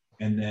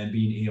 and then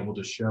being able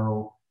to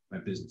show my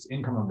business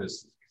income and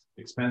business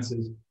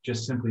expenses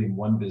just simply in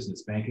one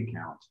business bank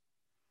account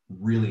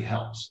really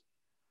helps.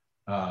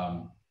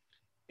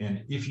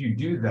 And if you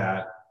do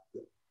that,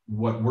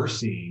 what we're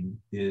seeing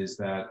is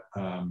that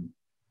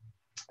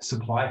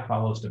supply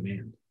follows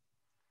demand.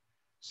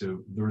 So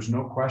there's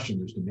no question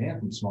there's demand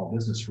from small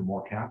business for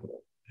more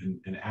capital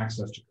and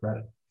access to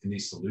credit in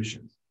these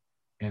solutions.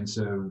 And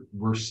so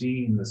we're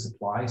seeing the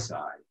supply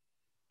side,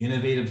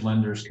 innovative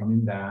lenders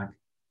coming back,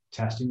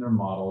 testing their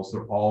models.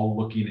 They're all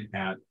looking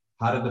at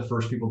how did the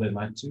first people they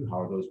lent to,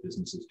 how are those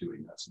businesses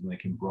doing this? And they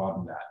can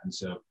broaden that. And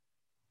so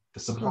the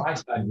supply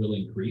side will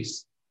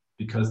increase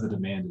because the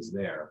demand is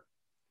there.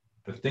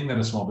 The thing that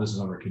a small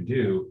business owner can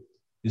do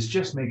is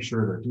just make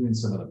sure they're doing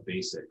some of the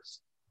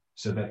basics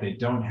so that they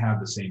don't have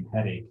the same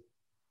headache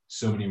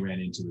so many ran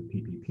into with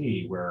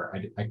PPP, where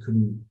I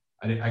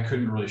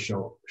couldn't really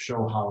show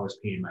how I was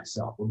paying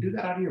myself. Well, do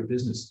that out of your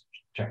business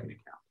checking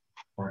account.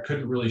 Or I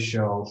couldn't really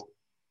show,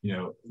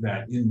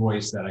 that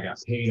invoice that I got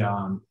paid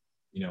on,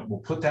 we'll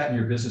put that in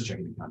your business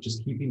checking account.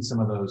 Just keeping some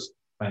of those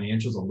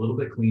financials a little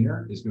bit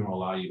cleaner is going to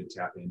allow you to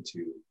tap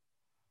into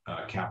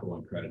capital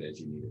and credit as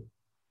you need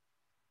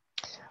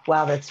it.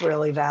 Wow, that's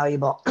really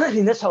valuable. I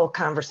mean, this whole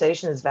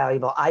conversation is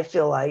valuable. I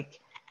feel like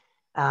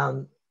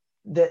that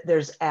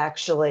there's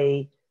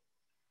actually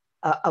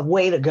a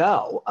way to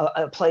go,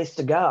 a place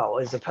to go,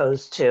 as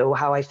opposed to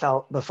how I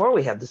felt before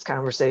we had this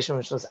conversation,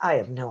 which was, I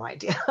have no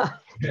idea.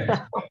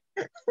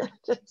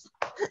 Just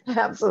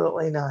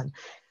absolutely none.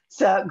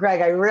 So,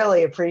 Greg, I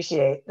really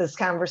appreciate this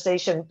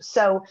conversation.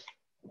 So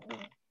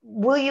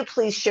will you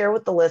please share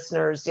with the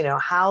listeners,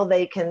 how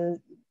they can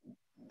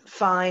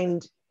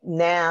find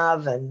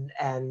Nav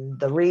and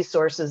the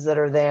resources that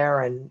are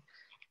there, and,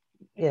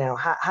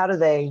 how do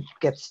they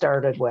get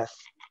started with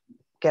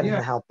getting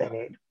the help they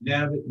need?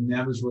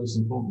 Nav is really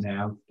simple.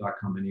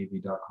 Nav.com,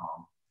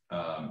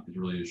 nav.com is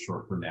really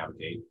short for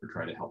navigate. We're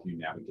trying to help you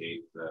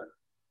navigate the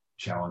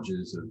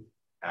challenges of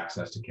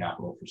access to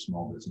capital for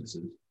small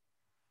businesses.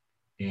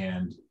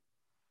 And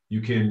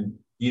you can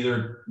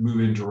either move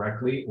in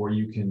directly, or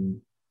you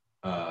can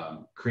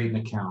create an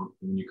account.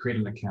 When you create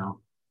an account,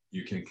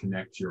 you can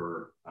connect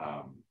your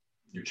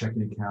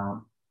checking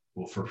account.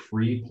 We'll for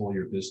free pull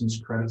your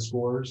business credit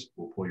scores.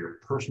 We'll pull your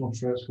personal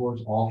credit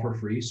scores, all for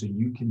free, so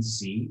you can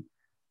see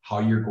how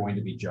you're going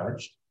to be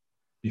judged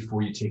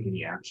before you take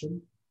any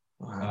action.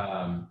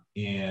 Wow.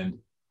 And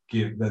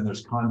then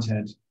there's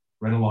content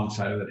right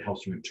alongside of it that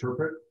helps you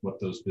interpret what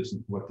those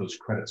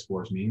credit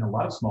scores mean. A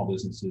lot of small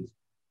businesses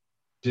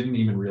didn't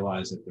even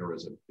realize that there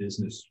was a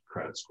business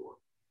credit score.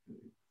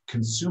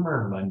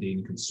 Consumer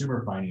lending,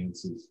 consumer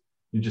finances,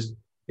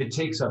 it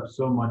takes up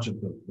so much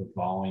of the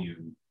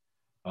volume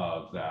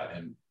of that.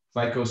 And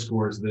FICO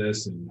scores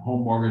this, and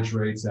home mortgage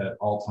rates at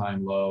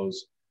all-time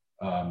lows.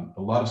 A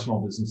lot of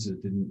small businesses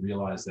didn't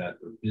realize that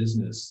their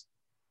business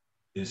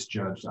is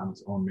judged on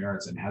its own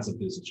merits and has a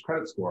business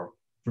credit score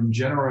from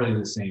generally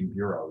the same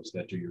bureaus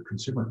that do your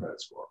consumer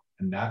credit score.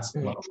 And that's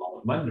what a lot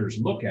of lenders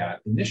look at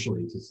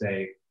initially to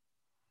say,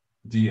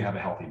 do you have a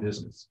healthy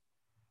business?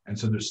 And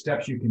so there's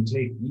steps you can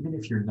take, even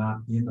if you're not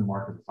in the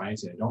market of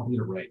financing. I don't need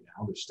it right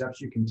now. There's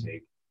steps you can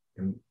take,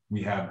 and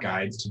we have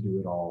guides to do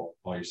it all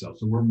yourself.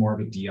 So we're more of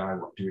a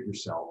DIY,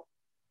 do-it-yourself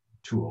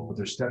tool, but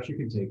there's steps you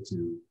can take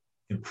to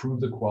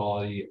improve the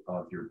quality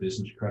of your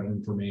business credit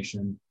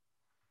information,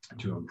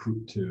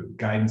 to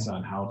guidance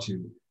on how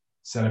to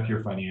set up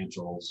your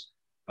financials.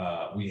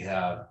 We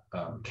have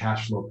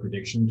cash flow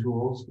prediction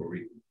tools where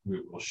we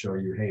will show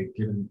you, hey,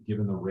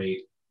 given the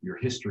rate, your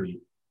history,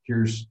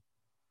 here's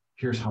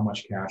how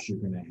much cash you're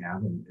going to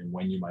have and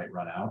when you might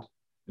run out.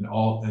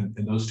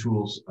 And those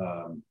tools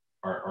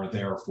are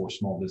there for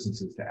small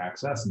businesses to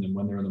access. And then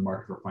when they're in the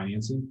market for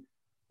financing,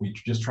 we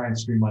just try and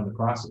streamline the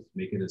process,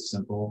 make it as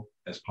simple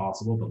as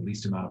possible, the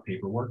least amount of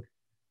paperwork.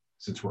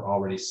 Since we're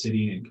already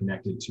sitting and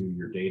connected to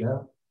your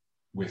data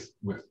with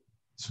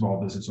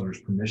small business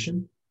owners'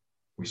 permission,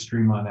 we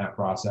streamline that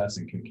process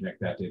and can connect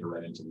that data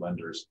right into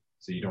lenders,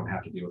 so you don't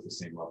have to deal with the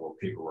same level of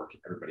paperwork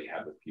everybody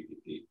had with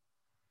PPP.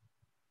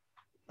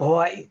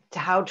 Boy,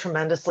 how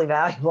tremendously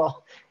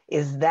valuable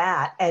is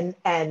that?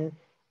 And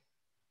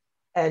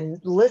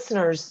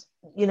listeners,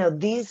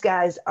 these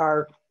guys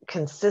are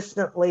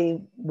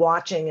consistently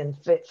watching and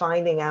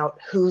finding out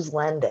who's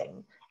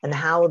lending and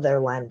how they're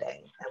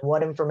lending and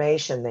what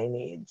information they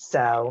need.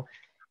 So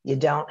you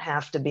don't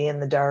have to be in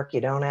the dark.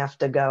 You don't have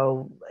to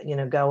go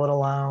it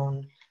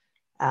alone.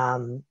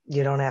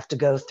 You don't have to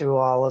go through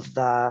all of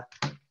the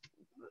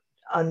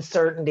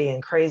uncertainty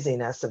and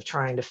craziness of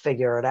trying to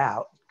figure it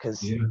out,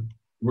 because you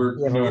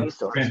have a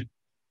resource.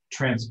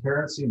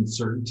 Transparency and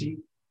certainty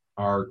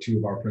are two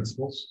of our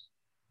principles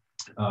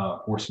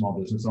for small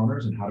business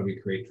owners. And how do we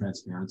create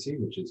transparency,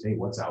 which is, hey,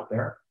 what's out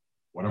there?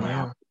 What am I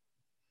out?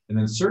 And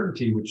then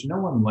certainty, which no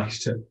one likes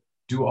to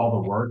do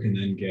all the work and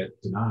then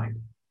get denied.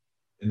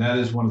 And that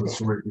is one of the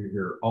stories we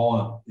hear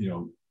all,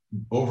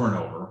 over and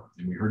over.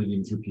 And we heard it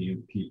even through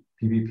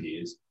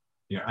PPP is,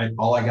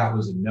 all I got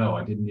was a no.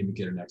 I didn't even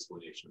get an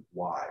explanation of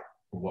why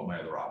or what my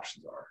other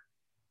options are.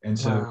 And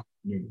so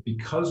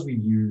because we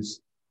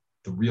use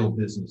the real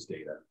business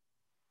data,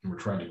 and we're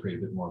trying to create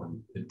a bit more of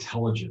an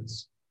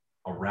intelligence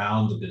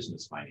around the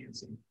business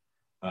financing,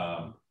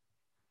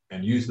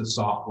 and use the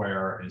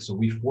software. And so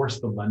we force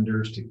the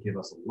lenders to give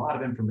us a lot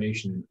of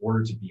information in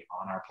order to be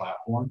on our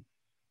platform.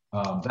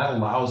 That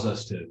allows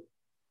us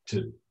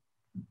to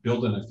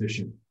build an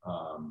efficient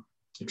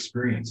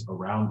experience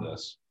around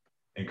this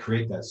and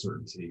create that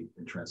certainty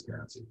and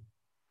transparency.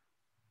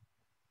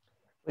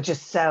 Which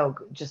is so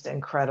just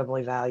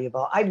incredibly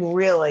valuable. I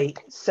really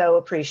so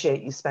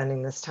appreciate you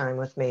spending this time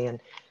with me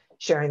and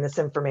sharing this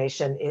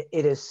information.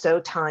 It is so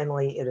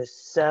timely. It is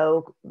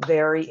so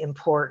very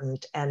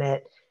important. And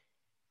it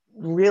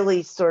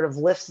really sort of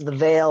lifts the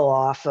veil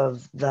off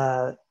of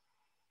the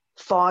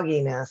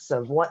fogginess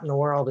of what in the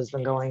world has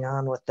been going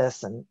on with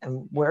this, and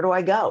where do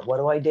I go? What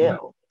do I do? Yeah.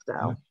 So.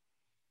 Yeah.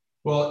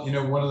 Well,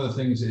 one of the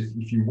things,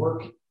 if you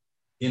work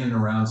in and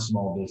around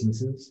small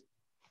businesses,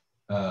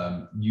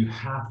 you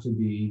have to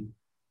be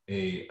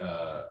a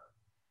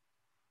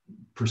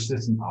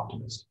persistent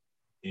optimist.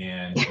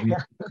 And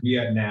we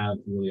at Nav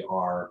really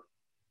are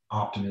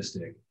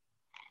optimistic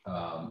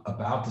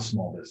about the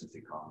small business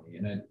economy.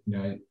 And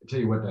I tell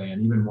you what,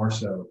 Diane, even more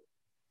so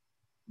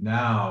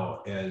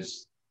now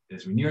as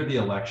we near the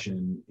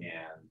election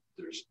and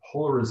there's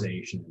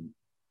polarization,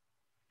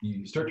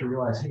 you start to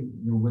realize, hey,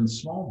 when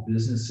small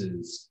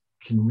businesses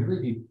can really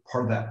be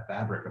part of that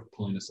fabric of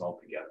pulling us all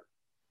together.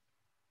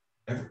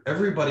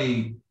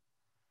 Everybody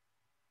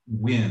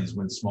wins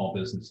when small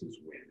businesses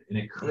win, and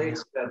it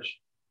creates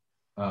such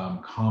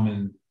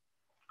common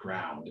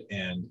ground.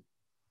 And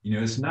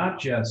it's not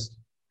just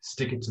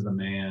stick it to the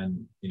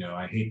man.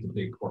 I hate the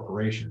big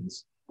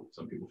corporations.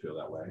 Some people feel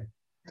that way,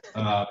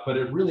 but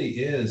it really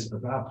is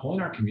about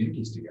pulling our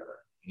communities together.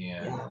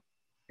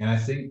 And I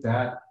think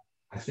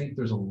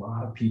there's a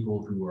lot of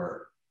people who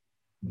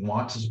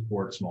want to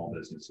support small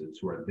businesses,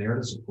 who are there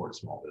to support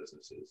small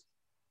businesses.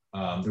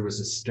 There was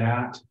a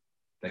stat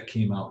that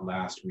came out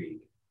last week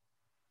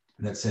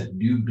that said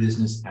new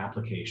business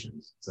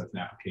applications, so that's an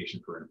application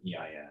for an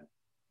EIN,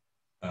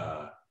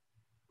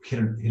 hit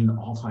an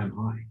all-time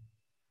high.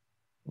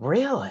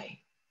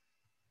 Really?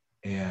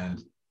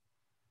 And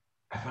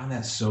I found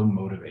that so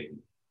motivating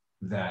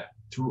that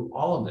through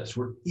all of this,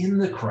 we're in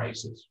the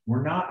crisis.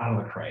 We're not out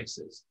of the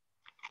crisis.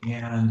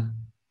 And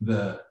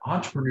the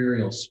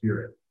entrepreneurial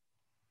spirit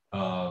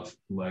of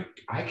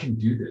I can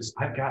do this.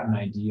 I've got an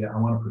idea. I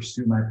want to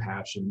pursue my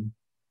passion.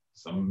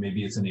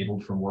 Maybe it's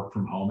enabled from work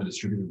from home and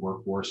distributed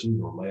workforces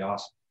or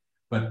layoffs,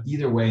 but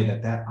either way,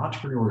 that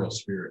entrepreneurial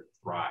spirit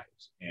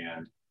thrives.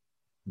 And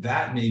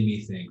that made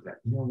me think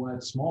that,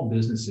 small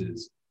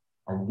businesses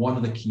are one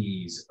of the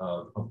keys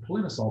of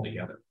pulling us all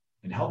together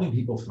and helping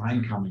people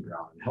find common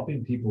ground and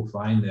helping people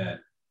find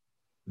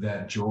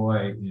that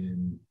joy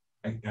in,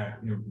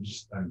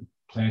 I'm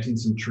planting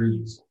some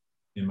trees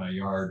in my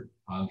yard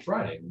on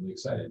Friday. I'm really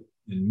excited.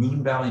 And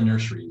Moon Valley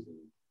Nurseries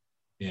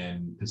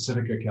in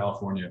Pacifica,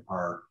 California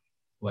are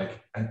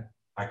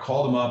I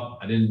called them up.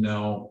 I didn't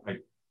know a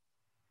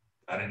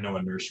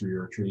nursery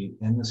or a tree.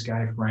 And this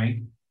guy,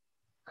 Frank,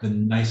 the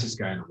nicest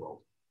guy in the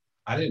world.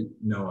 I didn't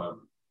know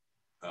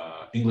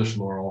a English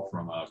laurel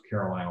from a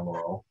Carolina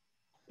laurel.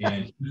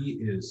 And he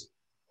is,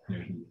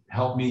 he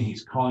helped me.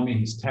 He's calling me.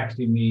 He's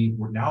texting me.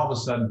 Now all of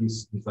a sudden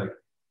he's like,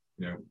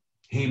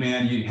 hey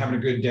man, you having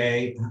a good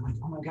day? And I'm like,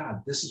 oh my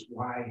God, this is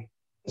why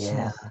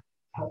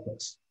help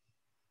us.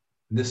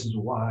 This is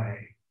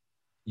why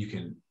you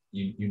can,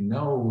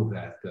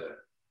 that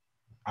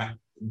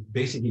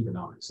basic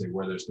economics say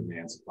where there's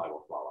demand, supply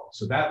will follow.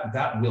 So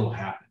that will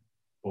happen.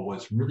 But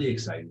what's really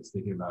exciting is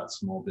thinking about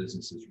small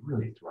businesses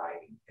really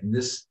thriving, and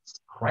this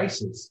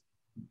crisis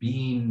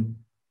being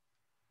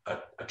a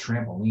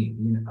trampoline,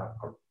 being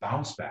a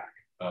bounce back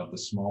of the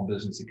small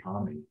business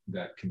economy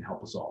that can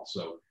help us all.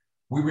 So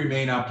we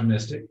remain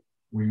optimistic.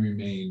 We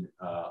remain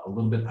a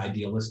little bit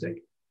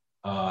idealistic,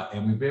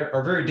 and we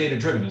are very data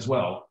driven as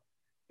well.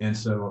 And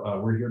so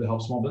we're here to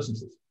help small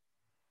businesses.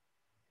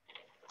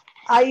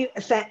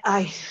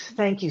 I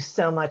thank you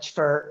so much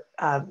for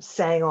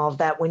saying all of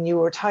that. When you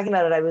were talking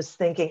about it, I was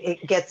thinking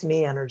it gets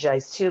me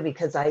energized too,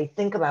 because I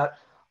think about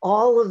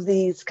all of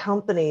these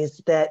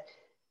companies that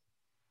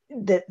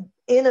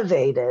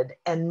innovated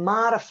and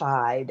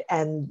modified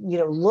and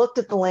looked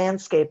at the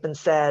landscape and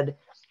said,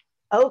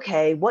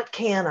 okay, what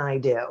can I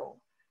do?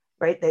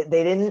 Right? They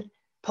didn't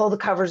pull the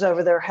covers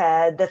over their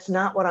head. That's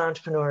not what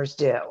entrepreneurs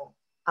do.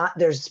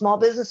 There's small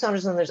business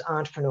owners and there's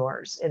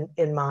entrepreneurs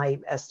in my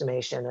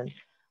estimation. And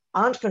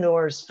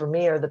entrepreneurs for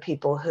me are the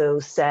people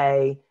who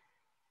say,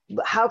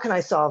 how can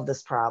I solve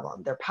this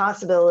problem? They're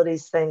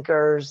possibilities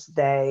thinkers.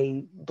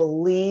 They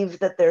believe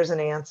that there's an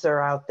answer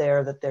out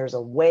there, that there's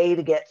a way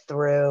to get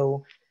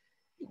through.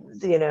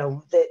 You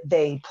know,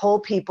 they pull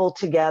people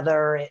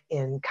together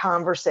in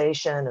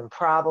conversation and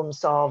problem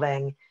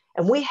solving.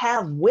 And we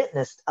have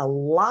witnessed a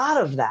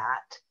lot of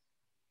that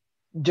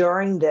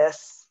during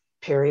this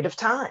period of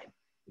time.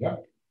 Yeah.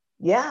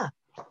 Yeah.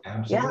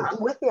 Absolutely. Yeah,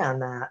 I'm with you on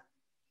that.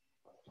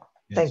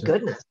 And Thank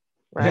goodness.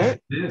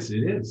 Right? Yeah, it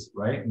is,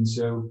 right? And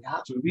so,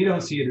 so we don't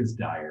see it as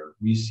dire.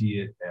 We see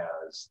it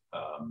as,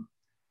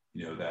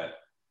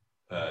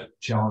 that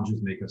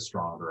challenges make us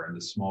stronger, and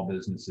the small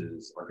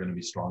businesses are going to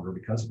be stronger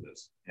because of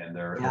this. And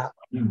they're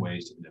finding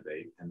ways to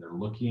innovate, and they're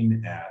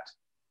looking at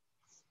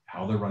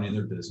how they're running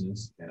their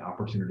business and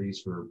opportunities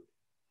for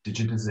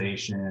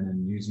digitization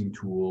and using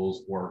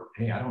tools, or,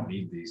 hey, I don't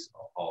need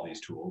all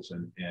these tools,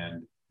 and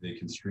they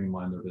can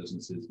streamline their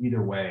businesses.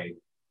 Either way,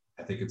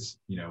 I think it's,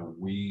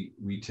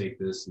 we take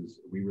this as,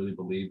 we really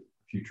believe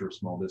the future of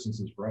small business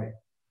is bright.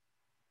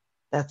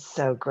 That's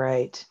so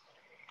great.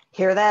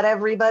 Hear that,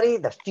 everybody?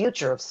 The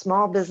future of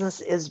small business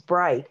is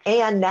bright.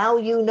 And now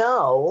you've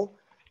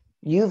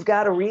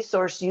got a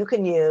resource you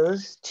can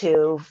use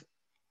to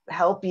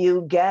help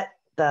you get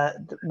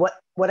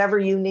whatever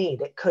you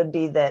need. It could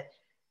be that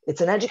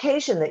it's an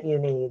education that you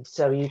need,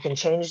 so you can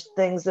change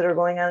things that are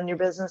going on in your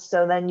business,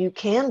 so then you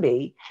can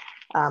be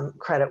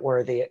credit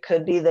worthy. It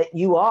could be that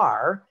you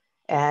are,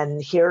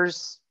 and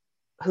here's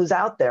who's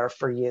out there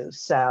for you.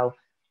 So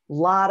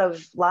lot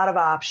of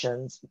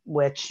options,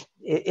 which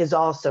is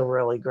also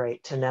really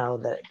great to know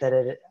that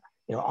it,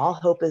 all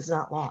hope is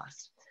not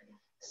lost.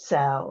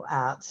 So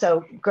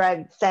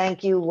Greg,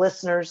 thank you.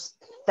 Listeners,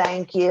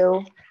 thank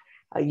you.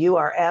 You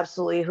are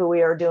absolutely who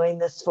we are doing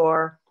this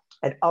for.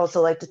 I'd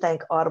also like to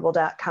thank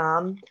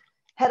audible.com.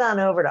 Head on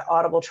over to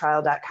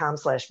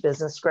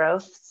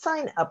audibletrial.com/businessgrowth,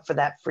 sign up for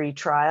that free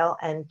trial,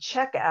 and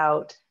check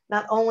out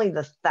not only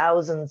the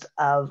thousands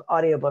of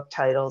audiobook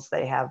titles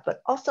they have,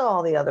 but also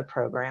all the other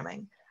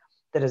programming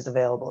that is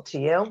available to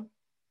you.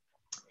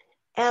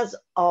 As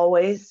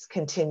always,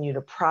 continue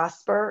to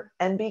prosper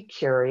and be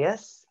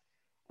curious.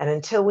 And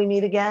until we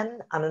meet again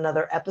on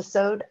another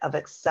episode of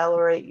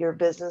Accelerate Your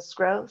Business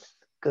Growth,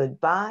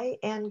 goodbye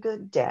and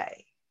good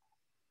day.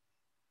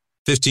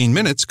 15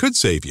 minutes could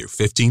save you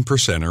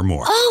 15% or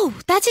more. Oh,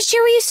 that's a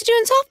cheer we used to do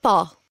in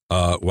softball.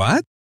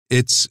 What?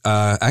 It's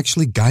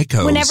actually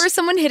Geico's. Whenever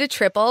someone hit a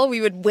triple,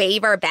 we would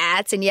wave our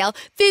bats and yell,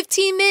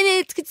 15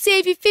 minutes could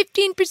save you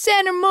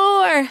 15% or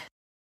more.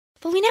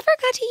 But we never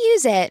got to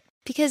use it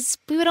because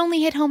we would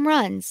only hit home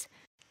runs.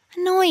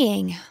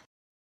 Annoying.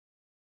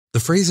 The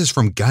phrase is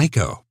from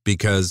Geico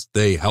because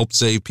they help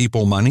save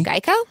people money.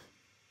 Geico?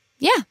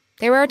 Yeah,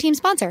 they were our team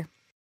sponsor.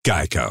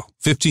 Geico.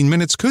 15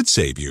 minutes could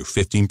save you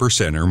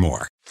 15% or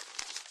more.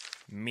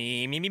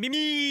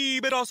 Me,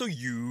 but also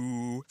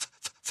you.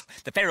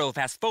 The Pharaoh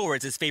fast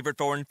forwards his favorite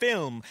foreign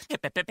film,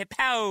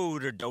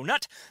 Powder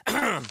Donut.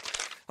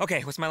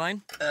 Okay, what's my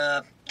line?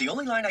 The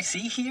only line I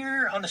see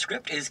here on the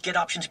script is get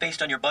options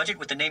based on your budget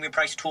with the Name Your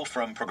Price tool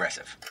from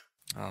Progressive.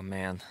 Oh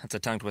man, that's a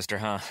tongue twister,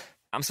 huh?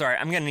 I'm sorry,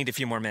 I'm gonna need a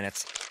few more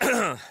minutes.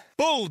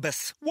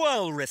 Bulbous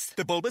Walrus,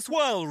 the Bulbous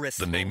Walrus.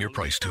 The Name Your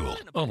Price tool,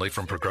 only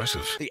from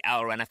Progressive. The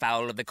owl ran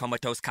afoul of the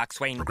comatose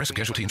coxswain. Progressive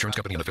Casualty Insurance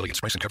Company and affiliates.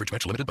 Price and coverage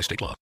match limited by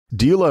state law.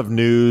 Do you love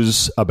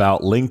news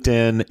about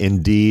LinkedIn,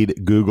 Indeed,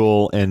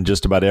 Google, and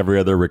just about every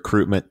other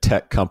recruitment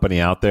tech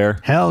company out there?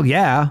 Hell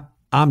yeah.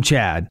 I'm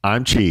Chad.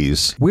 I'm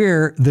Cheese.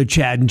 We're the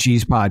Chad and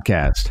Cheese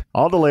Podcast.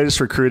 All the latest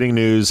recruiting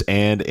news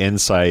and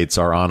insights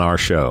are on our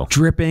show.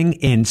 Dripping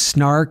in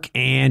snark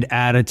and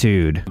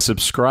attitude.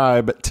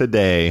 Subscribe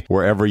today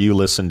wherever you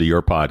listen to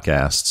your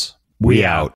podcasts. We out.